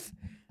breath.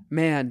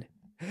 Man.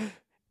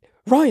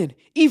 Ryan,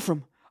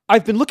 Ephraim,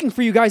 I've been looking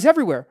for you guys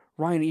everywhere.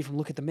 Ryan and Ephraim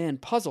look at the man,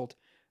 puzzled.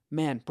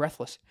 Man,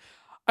 breathless.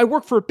 I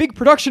work for a big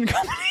production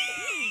company.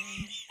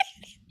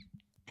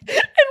 And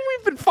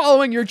we've been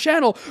following your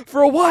channel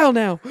for a while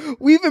now.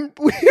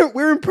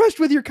 We're impressed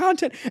with your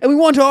content, and we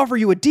want to offer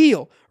you a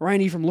deal. Ryan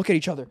and Ephraim look at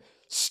each other,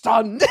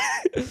 stunned.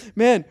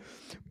 Man,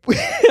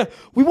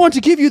 we want to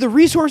give you the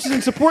resources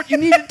and support you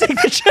need to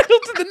take the channel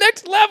to the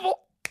next level.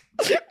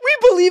 We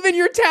believe in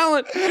your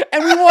talent,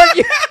 and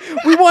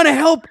we want to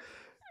help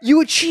you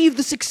achieve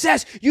the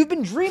success you've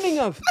been dreaming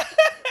of.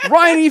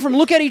 Ryan and Ephraim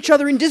look at each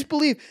other in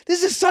disbelief.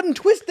 This is a sudden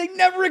twist they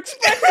never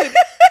expected.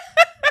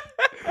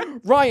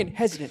 Ryan,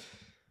 hesitant.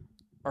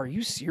 Are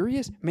you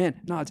serious? Man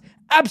nods.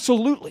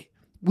 Absolutely.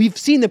 We've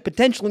seen the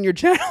potential in your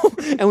channel,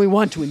 and we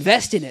want to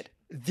invest in it.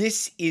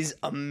 This is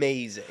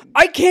amazing.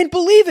 I can't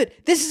believe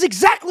it. This is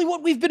exactly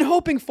what we've been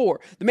hoping for.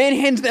 The man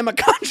hands them a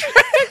contract.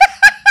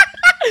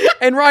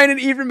 And Ryan and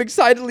Ephraim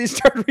excitedly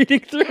start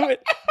reading through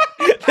it.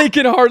 They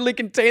can hardly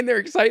contain their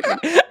excitement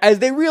as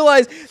they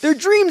realize their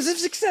dreams of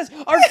success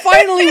are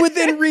finally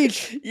within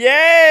reach.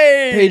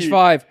 Yay! Page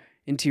 5.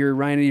 Interior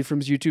Ryan and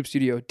Ephraim's YouTube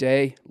studio.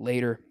 Day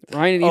later.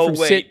 Ryan and Ephraim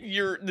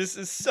sit. This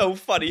is so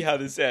funny how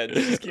this ends.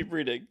 Just keep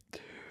reading.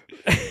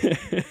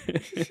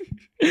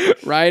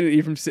 Ryan and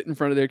Ephraim sit in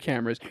front of their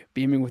cameras,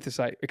 beaming with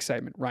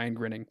excitement. Ryan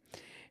grinning.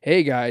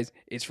 Hey guys,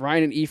 it's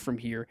Ryan and Ephraim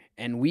here,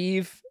 and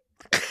we've...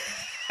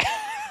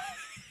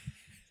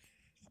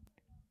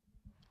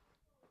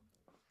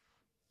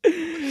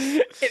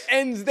 It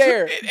ends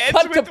there. It ends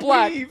Cut to with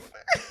black. weave.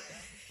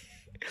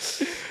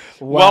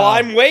 Wow. Well,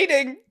 I'm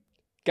waiting.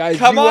 Guys,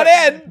 Come on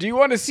in. Do you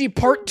want to see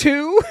part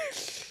 2?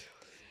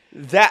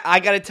 That I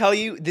gotta tell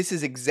you, this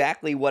is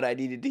exactly what I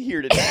needed to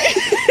hear today.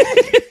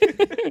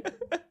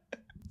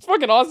 It's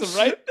fucking awesome,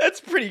 right?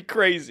 That's pretty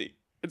crazy.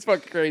 It's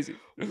fucking crazy.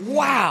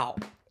 Wow.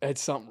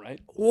 It's something,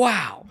 right?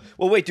 Wow.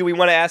 Well, wait. Do we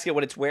want to ask it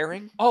what it's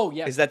wearing? Oh,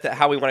 yes. Is that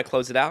how we want to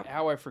close it out?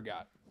 How I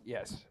forgot.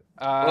 Yes.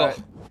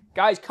 Ugh.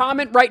 Guys,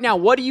 comment right now.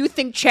 What do you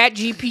think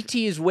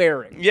ChatGPT is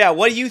wearing? Yeah.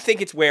 What do you think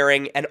it's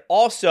wearing? And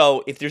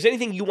also, if there's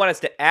anything you want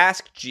us to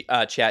ask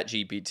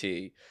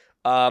ChatGPT,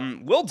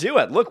 we'll do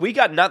it. Look, we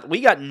got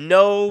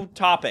no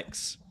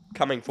topics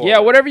coming forward. Yeah,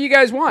 whatever you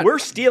guys want. We're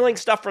stealing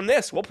stuff from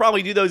this. We'll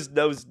probably do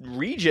those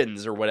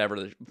regions or whatever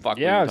the fuck.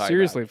 we were Yeah, talking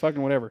seriously, about.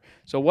 fucking whatever.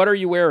 So what are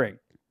you wearing?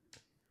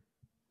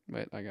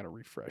 Wait, I gotta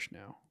refresh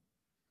now.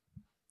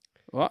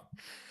 What?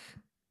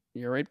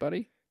 You all right,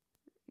 buddy?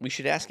 We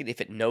should ask it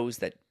if it knows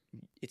that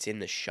it's in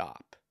the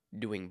shop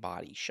doing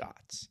body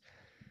shots.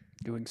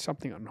 Doing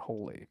something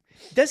unholy.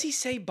 Does he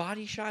say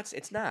body shots?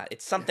 It's not.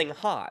 It's something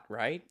hot,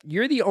 right?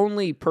 You're the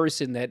only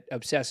person that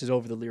obsesses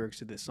over the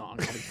lyrics of this song.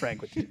 I'll be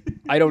frank with you.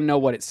 I don't know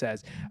what it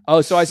says.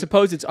 Oh, so I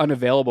suppose it's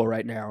unavailable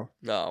right now.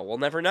 No, we'll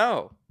never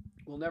know.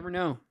 We'll never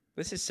know.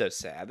 This is so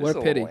sad. This What a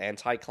is pity. little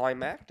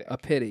anticlimactic. A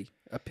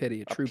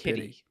true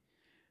pity.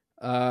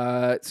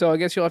 So I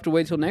guess you'll have to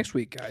wait till next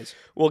week, guys.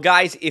 Well,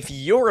 guys, if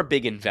you're a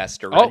big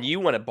investor and you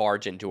want to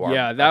barge into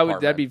our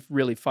that'd be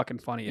really fucking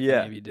funny if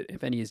any of you did,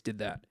 if any of you did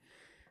that.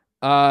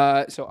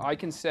 So I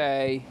can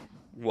say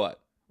what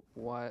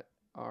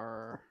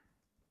are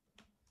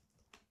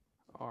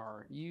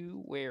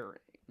you wearing?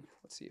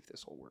 Let's see if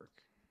this will work.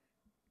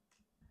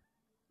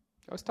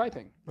 I was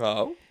typing.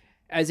 Oh.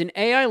 As an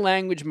AI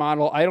language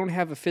model, I don't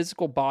have a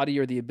physical body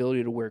or the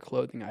ability to wear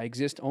clothing. I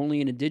exist only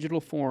in a digital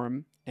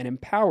form and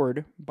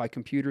empowered by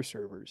computer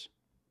servers.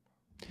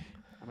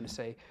 I'm going to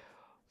say,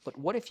 but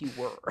what if you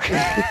were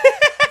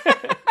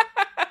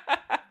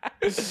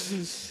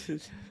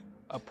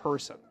a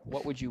person?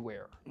 What would you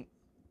wear?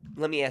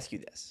 Let me ask you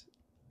this.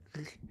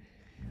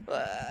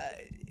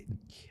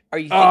 Are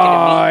you thinking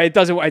of me? It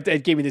doesn't.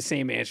 It gave me the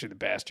same answer, the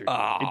bastard.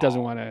 It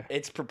doesn't want to.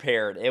 It's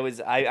prepared. It was.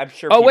 I'm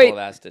sure people have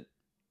asked it.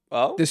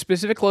 Oh? The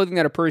specific clothing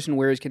that a person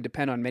wears can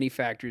depend on many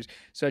factors,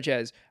 such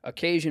as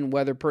occasion,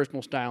 weather,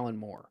 personal style, and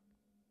more.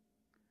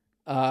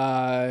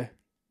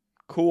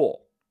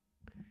 Cool.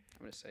 I'm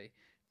going to say,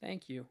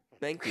 thank you.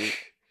 Thank you.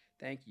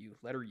 Thank you.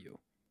 Letter U.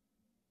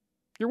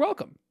 You're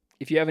welcome.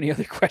 If you have any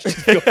other questions,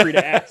 feel free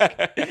to ask.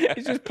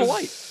 It's just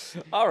polite.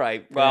 All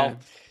right. Well,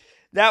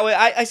 that way,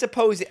 I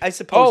suppose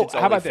it's how only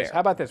about fair. this?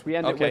 How about this? We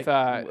end it with,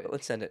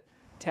 let's end it.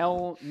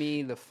 Tell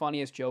me the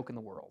funniest joke in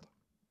the world.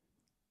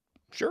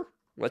 Sure.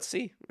 Let's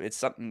see. It's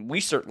something we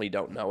certainly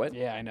don't know it.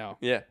 Yeah, I know.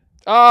 Yeah.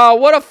 Oh,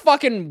 what a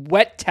fucking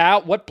wet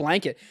towel! What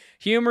blanket?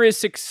 Humor is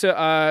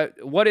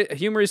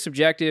humor is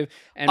subjective,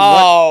 and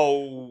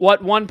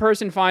what one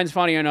person finds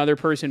funny, another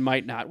person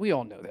might not. We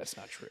all know that's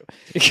not true.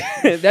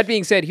 That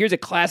being said, here's a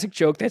classic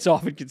joke that's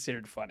often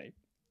considered funny.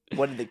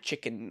 How did the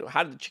chicken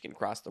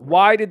cross the road?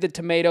 Why did the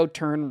tomato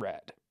turn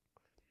red?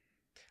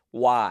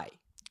 Why?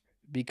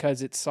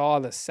 Because it saw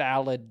the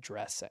salad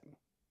dressing.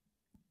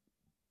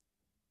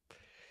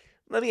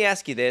 Let me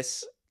ask you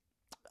this.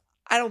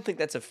 I don't think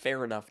that's a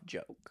fair enough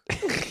joke.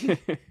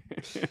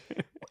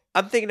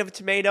 I'm thinking of a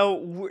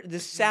tomato. The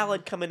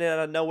salad coming in out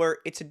of nowhere.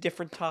 It's a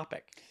different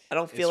topic. I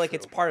don't feel like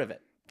it's part of it.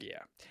 Yeah.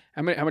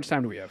 How much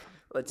time do we have?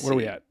 Let's see. What are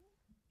we at?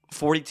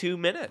 42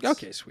 minutes.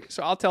 Okay, sweet.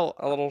 So I'll tell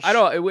a little. I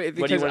don't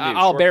because what do you want to do?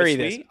 I'll Short bury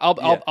and this. sweet?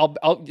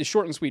 I'll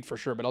short and sweet for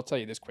sure, but I'll tell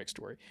you this quick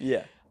story.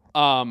 Yeah.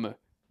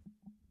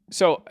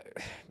 So,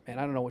 man,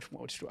 I don't know which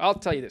story. I'll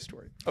tell you this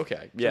story.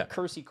 Okay. Yeah. So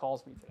Kersey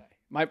calls me today.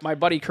 My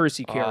buddy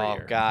Kersey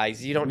Carrier. Oh,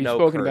 guys, you don't We've know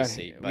spoken about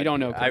Kersey. him. We don't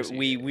know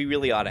Kersey. We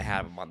really ought to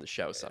have him on the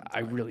show sometime. I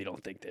really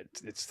don't think that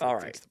it's All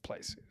right. it's the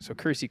place. So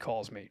Kersey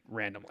calls me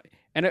randomly,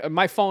 and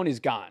my phone is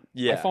gone.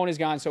 Yeah. My phone is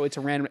gone, so it's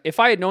a random. If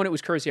I had known it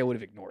was Kersey, I would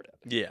have ignored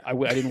it. Yeah. I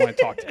didn't want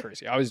to talk to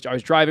Kersey. I was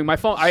driving. My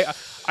phone. I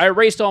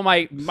erased all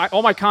my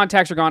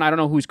contacts are gone. I don't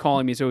know who's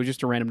calling me, so it was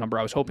just a random number.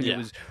 I was hoping it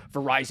was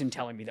Verizon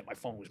telling me that my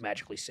phone was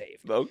magically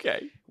saved.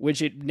 Okay.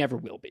 Which it never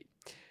will be.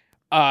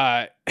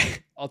 I'll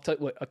tell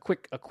you what, a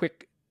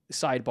quick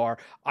sidebar.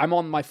 I'm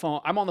on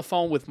the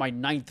phone with my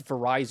 9th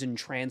Verizon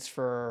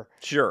transfer.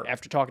 Sure.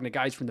 After talking to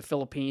guys from the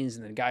Philippines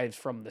and then guys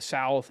from the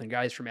South and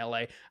guys from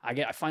LA,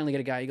 I finally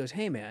get a guy. He goes,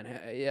 "Hey man,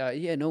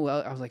 no."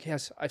 I was like,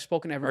 "Yes, I've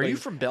spoken to everybody." Are you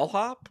from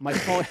Bellhop? My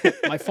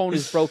phone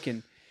is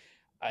broken.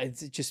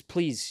 Just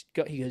please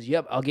go. He goes,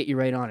 "Yep, I'll get you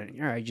right on it."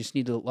 All right, just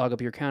need to log up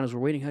your account as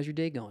we're waiting. How's your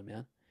day going,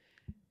 man?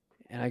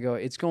 And I go,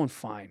 "It's going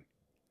fine.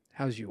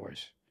 How's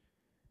yours?"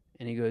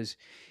 And he goes,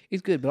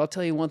 "It's good, but I'll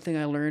tell you one thing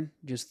I learned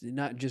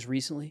not just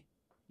recently.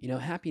 You know,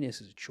 happiness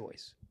is a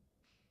choice."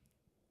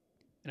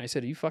 And I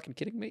said, "Are you fucking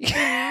kidding me?"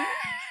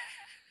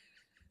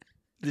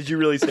 Did you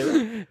really say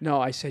that?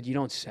 No, I said, "You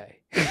don't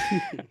say."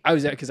 I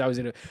was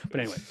in a.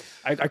 But anyway,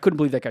 I couldn't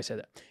believe that guy said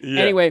that. Yeah.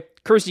 Anyway,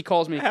 Kirsty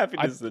calls me.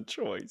 Happiness is a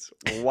choice.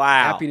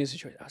 Wow. Happiness is a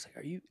choice. I was like,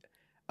 "Are you?"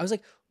 I was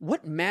like,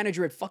 "What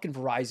manager at fucking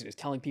Verizon is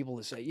telling people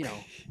to say,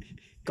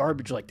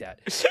 garbage like that?"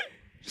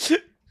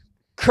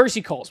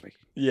 Kirsty calls me.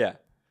 Yeah.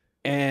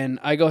 And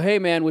I go, "Hey,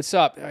 man, what's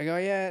up?" I go,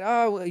 "Yeah,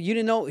 oh, you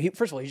didn't know."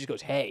 First of all, he just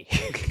goes, "Hey."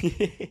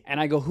 And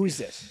I go, "Who's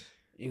this?"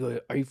 He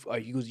goes,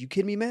 he goes, "You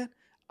kidding me, man?"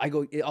 I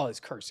go, "Oh,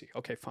 it's Kersey."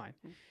 Okay, fine.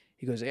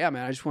 He goes, "Yeah,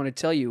 man, I just want to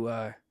tell you,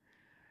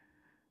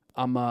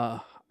 I'm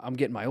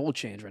getting my oil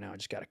change right now. I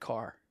just got a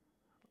car."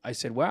 I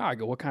said, "Wow." I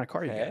go, "What kind of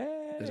car you got?"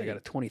 He goes, "I got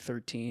a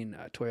 2013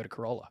 Toyota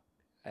Corolla."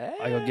 Hey,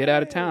 I go, "Get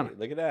out of town."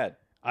 Look at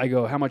that. I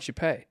go, "How much you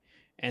pay?"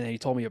 And then he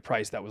told me a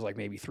price that was like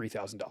maybe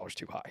 $3,000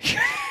 too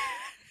high.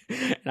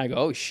 And I go,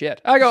 "Oh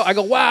shit." I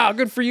go, "Wow,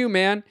 good for you,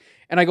 man."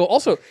 And I go,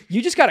 "Also,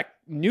 you just got a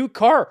new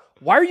car.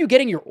 Why are you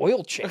getting your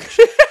oil changed?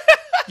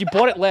 You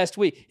bought it last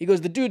week." He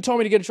goes, "The dude told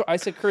me to get it." I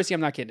said, "Kersey,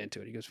 I'm not getting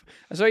into it." He goes,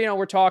 "So,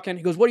 we're talking."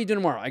 He goes, "What are you doing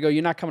tomorrow?" I go,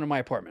 "You're not coming to my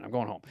apartment. I'm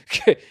going home."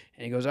 And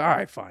he goes, "All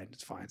right, fine.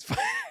 It's fine. It's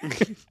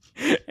fine."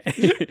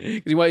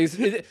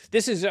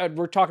 This is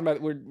we're talking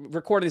about. We're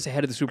recording this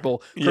ahead of the Super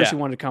Bowl. Kersey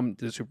wanted to come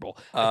to the Super Bowl.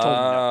 I told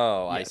him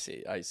no. I Yes.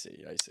 see.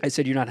 I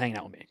said you're not hanging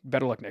out with me.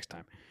 Better luck next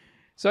time.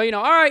 So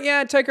all right,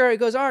 yeah, take her. He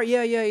goes, all right,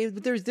 yeah.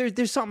 But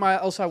there's something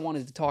else I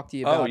wanted to talk to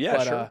you about. Oh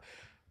yeah, sure.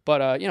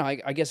 But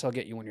I guess I'll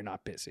get you when you're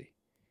not busy.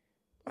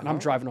 And I'm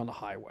driving on the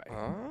highway.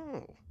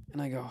 Oh.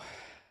 And I go,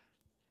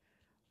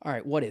 all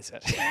right, what is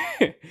it?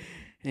 And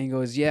he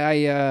goes,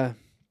 yeah,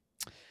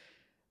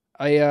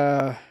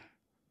 I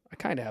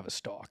kind of have a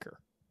stalker.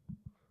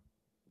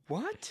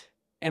 What?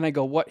 And I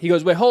go, what? He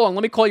goes, wait, hold on,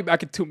 let me call you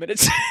back in 2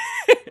 minutes.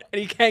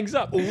 And he hangs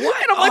up. What?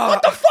 And I'm like,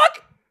 what the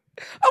fuck?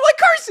 I'm like,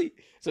 Kersey.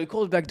 So he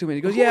calls back 2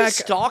 minutes. He goes, Who is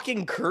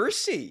stalking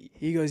Kersey?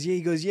 He goes,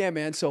 yeah,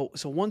 man. So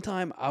one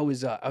time I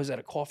was at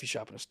a coffee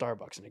shop in a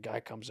Starbucks, and a guy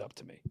comes up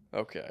to me.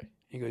 Okay.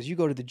 He goes, you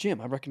go to the gym.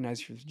 I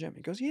recognize you from the gym.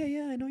 He goes,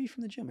 yeah, I know you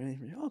from the gym.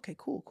 And okay,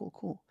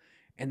 cool.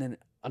 And then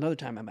another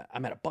time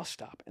I'm at a bus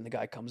stop, and the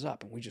guy comes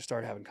up, and we just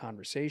started having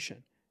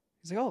conversation.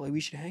 He's like, oh, we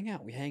should hang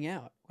out. We hang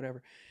out,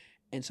 whatever.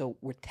 And so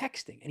we're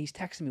texting, and he's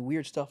texting me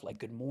weird stuff like,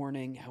 good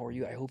morning, how are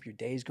you? I hope your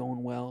day's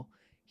going well.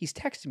 He's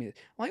texting me. I'm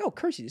like, oh,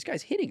 Kersey, this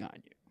guy's hitting on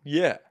you.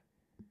 Yeah.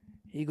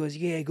 He goes,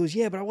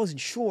 yeah, but I wasn't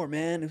sure,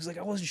 man. It was like,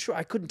 I wasn't sure.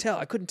 I couldn't tell,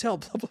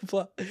 blah, blah,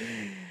 blah.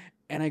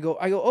 And I go,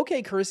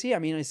 okay, Kersey. I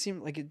mean, it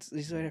seemed like it's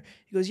he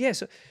goes, yeah.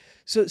 So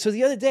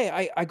the other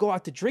day I go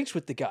out to drinks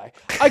with the guy.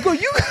 I go,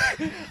 you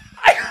went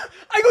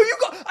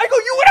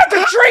out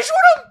to drinks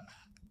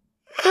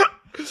with him?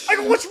 I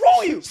go, what's wrong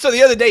with you? So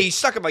the other day he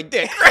stuck in my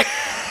dick.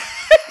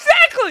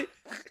 Exactly.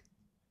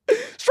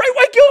 Straight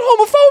white guilt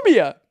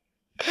homophobia.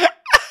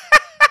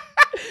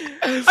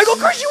 I go,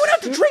 Kersey, you went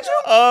out to drinks with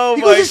him? Oh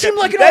he my goes, god, it seemed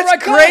like an that's all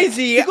right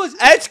crazy. He goes,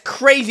 that's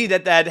crazy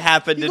that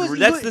happened.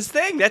 That's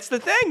the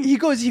thing. He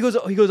goes.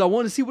 I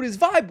want to see what his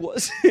vibe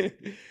was.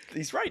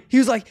 He's right. He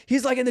was like,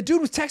 and the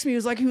dude was texting me. He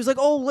was like,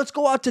 oh, let's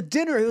go out to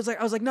dinner. I was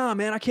like, nah,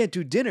 man, I can't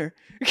do dinner.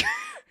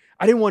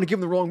 I didn't want to give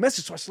him the wrong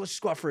message, so I said, let's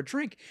just go out for a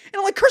drink. And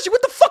I'm like, Kersey,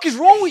 what the fuck is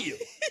wrong with you?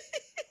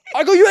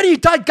 I go, you out of your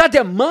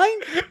goddamn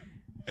mind?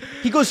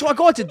 He goes, so I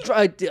go out to,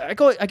 I get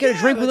a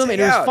drink with him,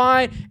 and it was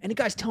fine. And the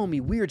guy's telling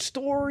me weird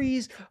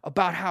stories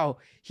about how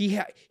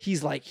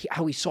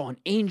how he saw an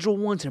angel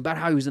once, and about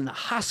how he was in the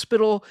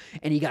hospital,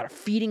 and he got a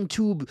feeding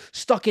tube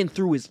stuck in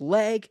through his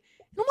leg.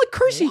 And I'm like,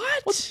 Kersey,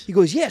 what? He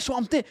goes, yeah. So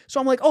I'm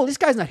like, oh, this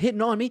guy's not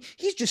hitting on me.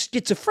 He's just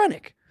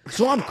schizophrenic.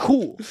 So I'm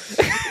cool.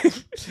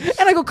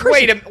 And I go, Kersey.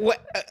 Wait a minute.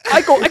 What?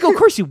 I go,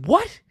 Kersey,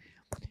 what?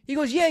 He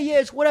goes, yeah,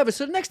 it's whatever.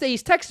 So the next day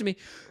he's texting me,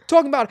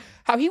 talking about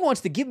how he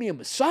wants to give me a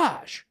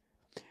massage.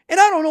 And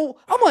I don't know.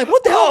 I'm like,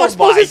 what the hell am I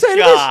supposed to say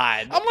to this?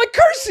 I'm like,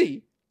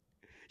 Kersey,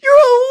 you're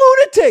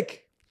a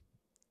lunatic.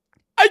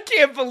 I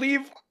can't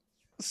believe.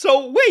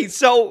 So wait,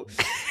 so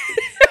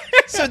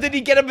did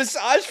he get a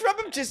massage from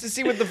him just to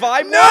see what the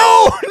vibe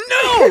was?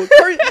 No.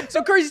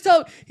 So Kersey's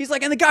telling, he's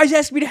like, and the guy's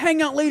asking me to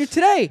hang out later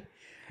today.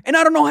 And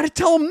I don't know how to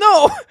tell him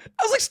no.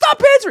 I was like,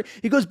 stop answering.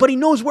 He goes, but he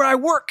knows where I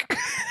work.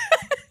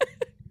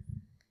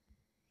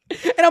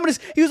 And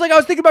he was like, I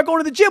was thinking about going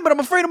to the gym, but I'm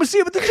afraid I'm going to see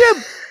him at the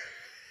gym.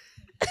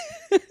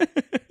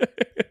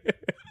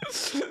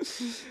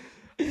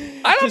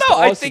 I don't know.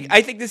 Awesome.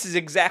 I think this is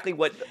exactly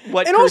what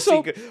and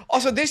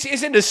also this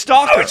isn't a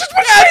stalker. That's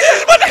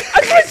what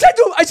I said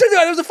to him.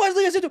 That was the funniest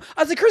thing I said to him.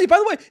 I was like, Kersey, by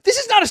the way, this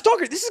is not a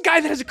stalker. This is a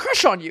guy that has a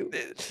crush on you.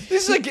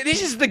 This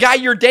is the guy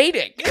you're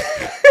dating.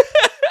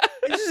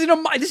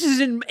 This is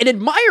an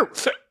admirer.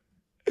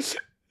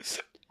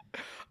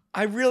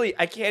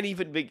 I can't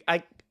even be.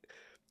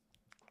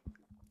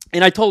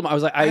 And I told him,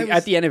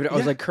 at the end of it, I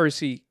was like,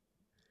 Kersey,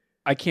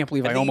 I can't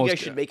believe I almost. You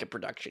guys should make a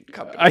production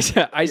company.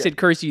 I said,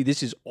 Kersey,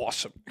 this is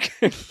awesome.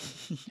 And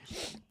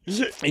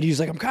he was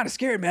like, I'm kind of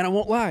scared, man. I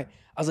won't lie.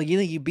 I was like, you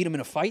think you beat him in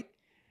a fight?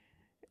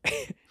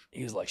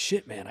 He was like,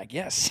 shit, man, I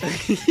guess.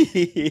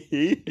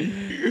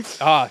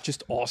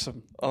 Just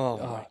awesome. Oh,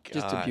 my God.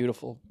 Just a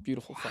beautiful,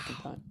 beautiful fucking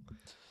time.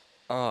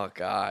 Oh,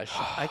 gosh.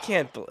 I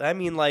can't. I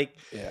mean, like.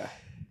 Yeah.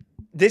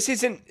 This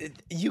isn't.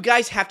 You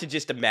guys have to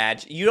just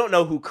imagine. You don't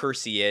know who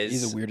Kersey is.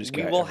 He's the weirdest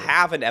guy. We will ever.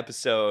 have an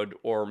episode,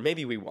 or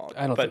maybe we won't.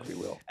 I don't think we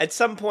will. At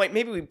some point,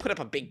 maybe we put up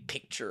a big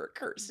picture of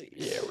Kersey.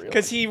 Yeah, really.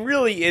 Because he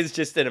really is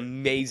just an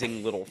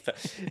amazing little.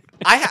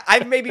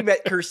 I've maybe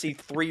met Kersey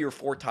 3 or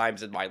 4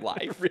 times in my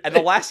life, really? And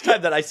the last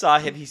time that I saw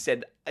him, he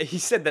said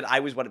that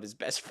I was one of his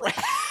best friends.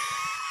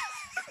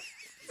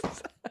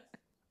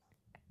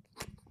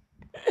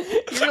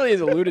 He really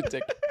is a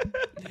lunatic.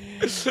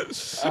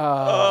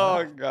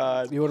 Oh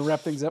God! You want to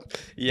wrap things up?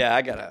 Yeah,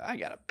 I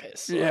gotta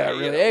piss. Yeah,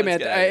 really. Hey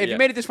man, if you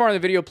made it this far in the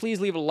video, please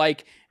leave a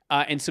like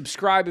and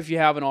subscribe if you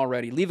haven't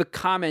already. Leave a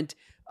comment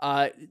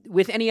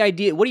with any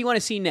idea. What do you want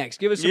to see next?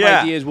 Give us some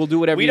ideas. We'll do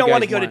whatever. We you guys don't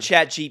want to go want. to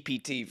Chat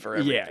GPT for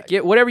everything. Yeah,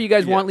 get whatever you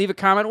guys want. Leave a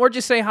comment or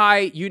just say hi.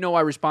 You know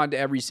I respond to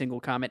every single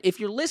comment. If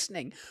you're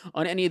listening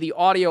on any of the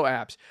audio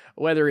apps,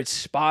 whether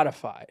it's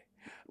Spotify,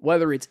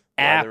 whether it's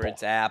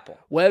Apple,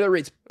 whether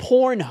it's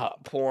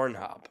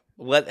Pornhub.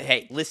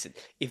 Hey, listen,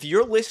 if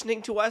you're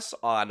listening to us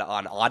on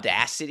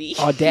Audacity.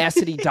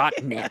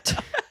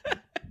 Audacity.net.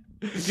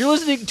 If you're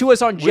listening to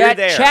us on We're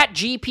there. Chat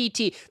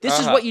GPT, this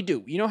is Uh-huh. what you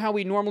do. You know how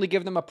we normally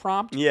give them a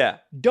prompt? Yeah.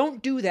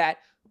 Don't do that.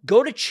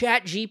 Go to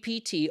Chat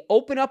GPT,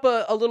 open up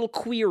a little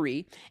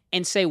query,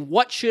 and say,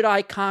 what should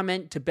I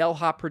comment to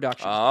Bellhop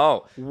Productions?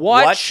 Oh.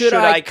 What should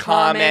I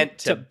comment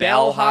to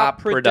Bellhop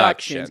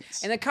Productions?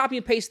 And then copy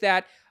and paste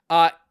that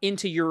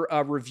into your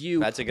review.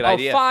 That's a good of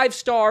idea. 5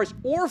 stars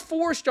or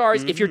 4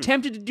 stars. If you're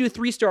tempted to do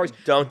 3 stars,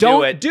 Don't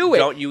do it. Do it.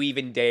 Don't you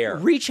even dare.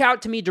 Reach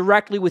out to me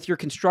directly with your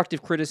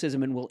constructive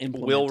criticism, and we'll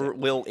implement it.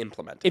 We'll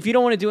implement it. If you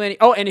don't want to do any...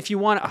 Oh, and if you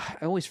want... I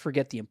always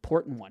forget the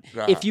important one.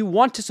 If you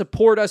want to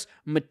support us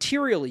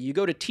materially, you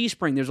go to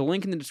Teespring. There's a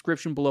link in the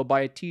description below.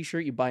 Buy a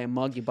t-shirt, you buy a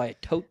mug, you buy a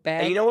tote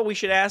bag. And you know what we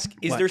should ask?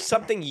 Is What? there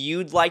something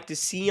you'd like to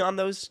see on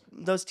those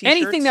t-shirts?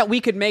 Anything that we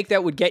could make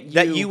that would get you...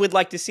 that you would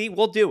like to see,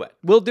 we'll do it.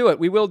 We'll do it.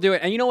 We will do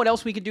it. And you know what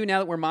else we could do now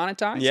that we're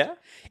monetized? Yeah.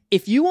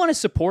 If you want to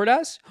support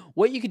us,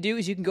 what you could do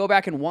is you can go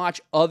back and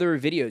watch other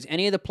videos.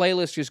 Any of the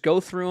playlists, just go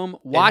through them.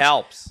 It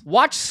helps.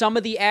 Watch some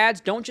of the ads.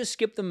 Don't just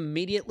skip them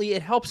immediately.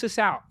 It helps us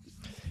out.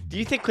 Do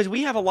you think, because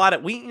we have a lot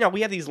of, we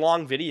have these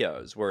long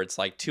videos where it's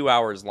like 2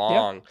 hours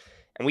long,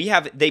 and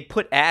they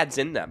put ads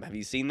in them. Have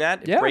you seen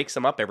that? It breaks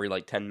them up every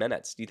like 10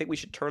 minutes. Do you think we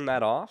should turn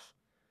that off?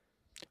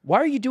 Why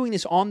are you doing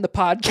this on the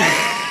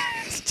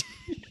podcast?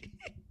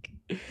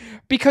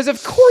 Because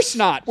of course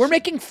not. We're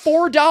making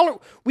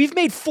 $4. We've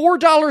made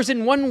 $4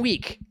 in 1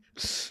 week.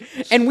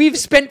 And we've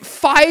spent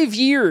 5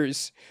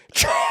 years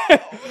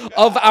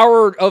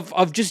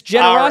of just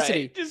generosity.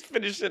 All right, just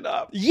finish it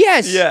up.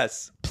 Yes.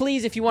 Yes.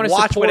 Please, if you want to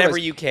Watch support whatever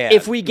us, you can.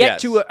 If we get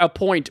Yes. to a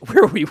point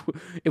where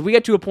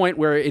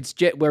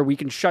where we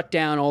can shut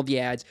down all the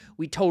ads,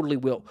 we totally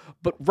will.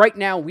 But right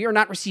now, we are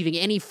not receiving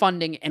any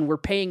funding, and we're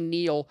paying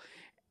Neil,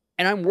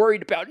 and I'm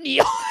worried about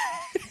Neil.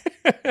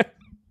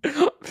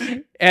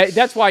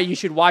 That's why you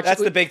should watch.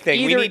 That's the big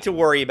thing. We Either- need to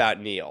worry about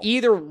Neil.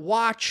 Either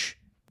watch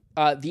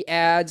the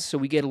ads so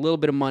we get a little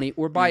bit of money,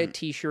 or buy a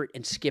t-shirt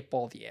and skip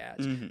all the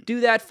ads.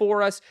 Do that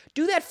for us.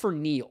 Do that for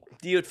Neil.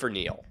 Do it for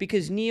Neil.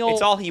 Because Neil...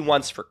 It's all he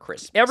wants for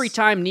Christmas. Every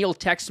time Neil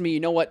texts me, you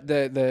know what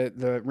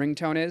the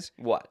ringtone is?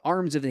 What?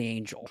 Arms of the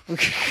Angel.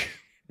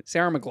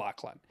 Sarah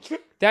McLachlan.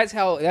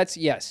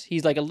 Yes.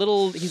 He's like a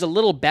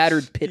little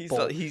battered pit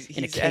bull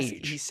in a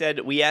cage. He said,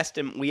 we asked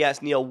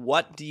Neil,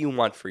 what do you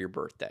want for your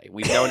birthday?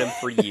 We've known him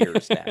for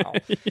years now.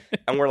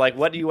 And we're like,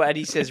 what do you want? And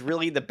he says,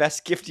 really, the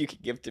best gift you can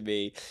give to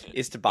me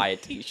is to buy a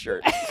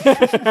t-shirt.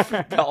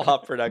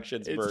 Bellhop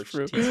Productions merch.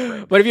 True.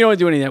 Teespring. But if you don't want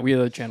to do any of that, we have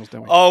other channels,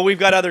 don't we? Oh, we've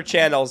got other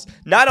channels.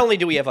 Not only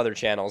do we have other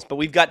channels, but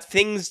we've got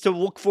things to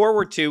look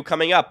forward to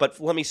coming up. But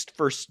let me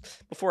first,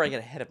 before I get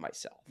ahead of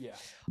myself. Yeah.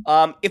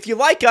 If you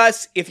like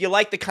us, if you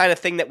like the kind of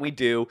thing that we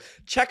do,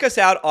 check us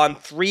out on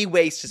 3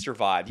 Ways to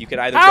Survive. You can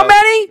either How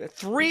many?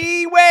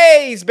 3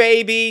 ways,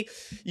 baby.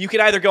 You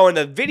can either go in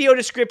the video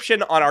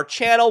description on our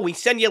channel. We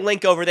send you a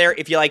link over there.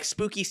 If you like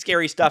spooky,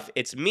 scary stuff,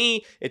 it's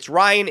me, it's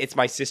Ryan, it's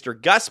my sister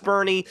Gus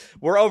Burney.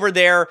 We're over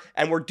there,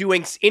 and we're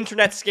doing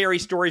internet scary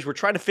stories. We're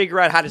trying to figure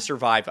out how to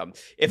survive them.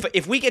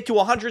 If we get to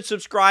 100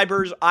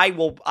 subscribers, I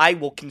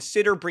will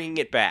consider bringing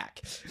it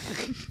back.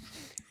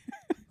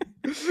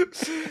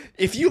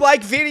 If you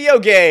like video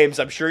games,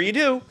 I'm sure you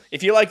do.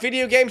 If you like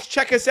video games,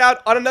 check us out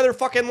on another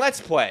fucking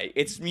Let's Play.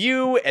 It's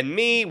you and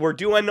me. We're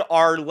doing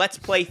our Let's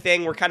Play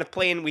thing. We're kind of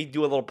playing. We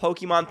do a little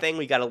Pokemon thing.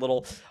 We got a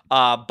little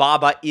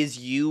Baba Is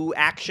You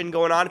action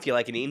going on if you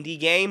like an indie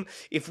game.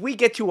 If we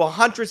get to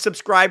 100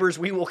 subscribers,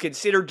 we will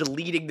consider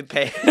deleting the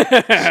page.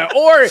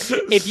 Or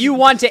if you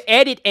want to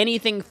edit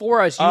anything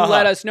for us, you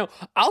let us know.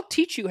 I'll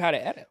teach you how to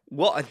edit.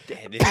 Well,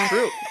 it's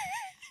true.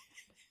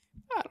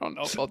 I don't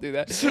know if I'll do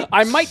that.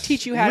 I might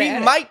teach you how to edit.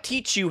 We might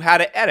teach you how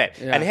to edit.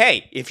 Yeah. And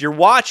hey, if you're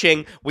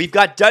watching, we've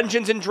got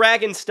Dungeons and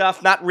Dragons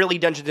stuff. Not really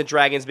Dungeons and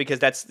Dragons because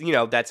that's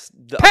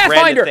the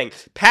Pathfinder thing.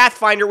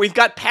 Pathfinder. We've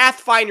got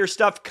Pathfinder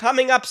stuff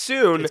coming up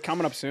soon. It's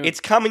coming up soon. It's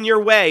coming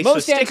your way. So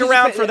stick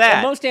around for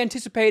that. The most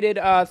anticipated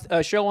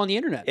show on the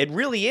internet. It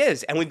really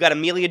is. And we've got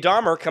Amelia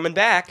Dahmer coming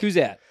back. Who's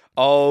that?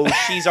 Oh,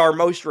 she's our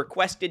most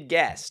requested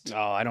guest.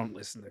 Oh, I don't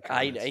listen to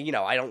comments.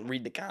 I don't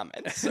read the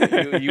comments. So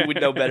you would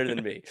know better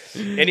than me.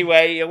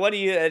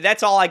 Anyway,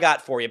 that's all I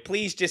got for you.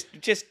 Please just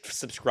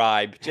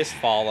subscribe, just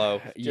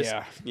follow.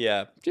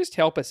 Yeah. Just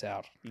help us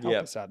out. Help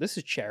Yep. us out. This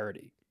is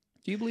charity.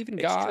 Do you believe in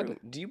It's God? true.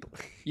 Do you?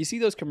 You see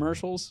those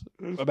commercials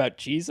about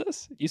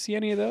Jesus? You see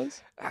any of those?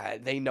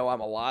 They know I'm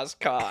a lost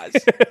cause.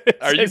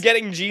 Are you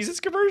getting Jesus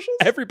commercials?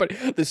 Everybody.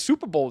 The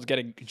Super Bowl is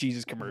getting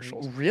Jesus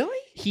commercials. Really?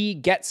 He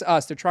gets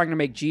us. They're trying to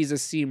make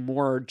Jesus seem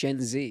more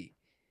Gen Z.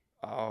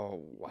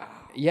 Oh wow.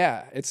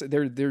 Yeah,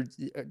 they're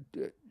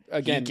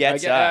again. He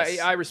gets us.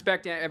 I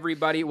respect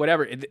everybody.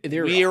 Whatever.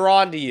 We're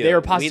on to you. They are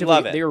We positively.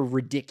 love it. They are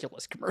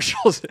ridiculous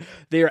commercials.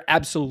 They are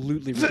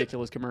absolutely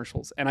ridiculous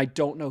commercials, and I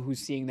don't know who's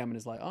seeing them and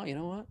is like, oh, you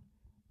know what?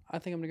 I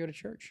think I'm gonna go to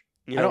church.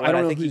 You I don't what?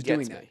 know think he who's doing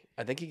gets that. me.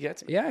 I think he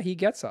gets me. Yeah, he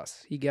gets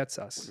us. He gets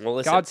us. Well,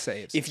 listen, God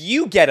saves. If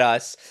you get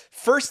us,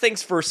 first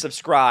things first,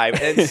 subscribe,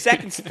 and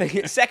second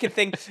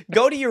thing,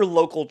 go to your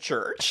local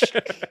church,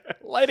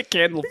 Light a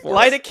candle for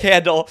light us. a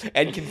candle,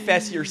 and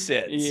confess your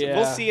sins. Yeah.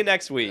 We'll see you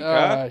next week.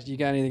 Huh? You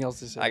got anything else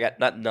to say? I got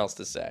nothing else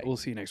to say. We'll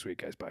see you next week,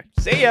 guys. Bye.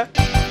 See ya.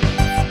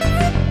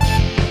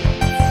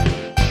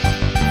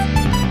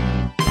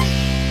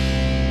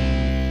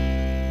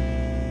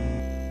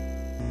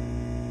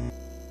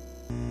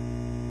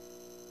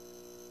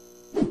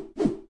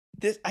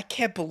 I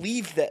can't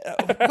believe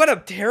that. What a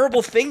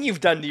terrible thing you've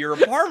done to your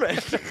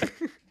apartment.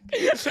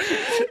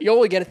 You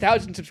only get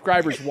 1,000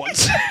 subscribers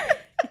once.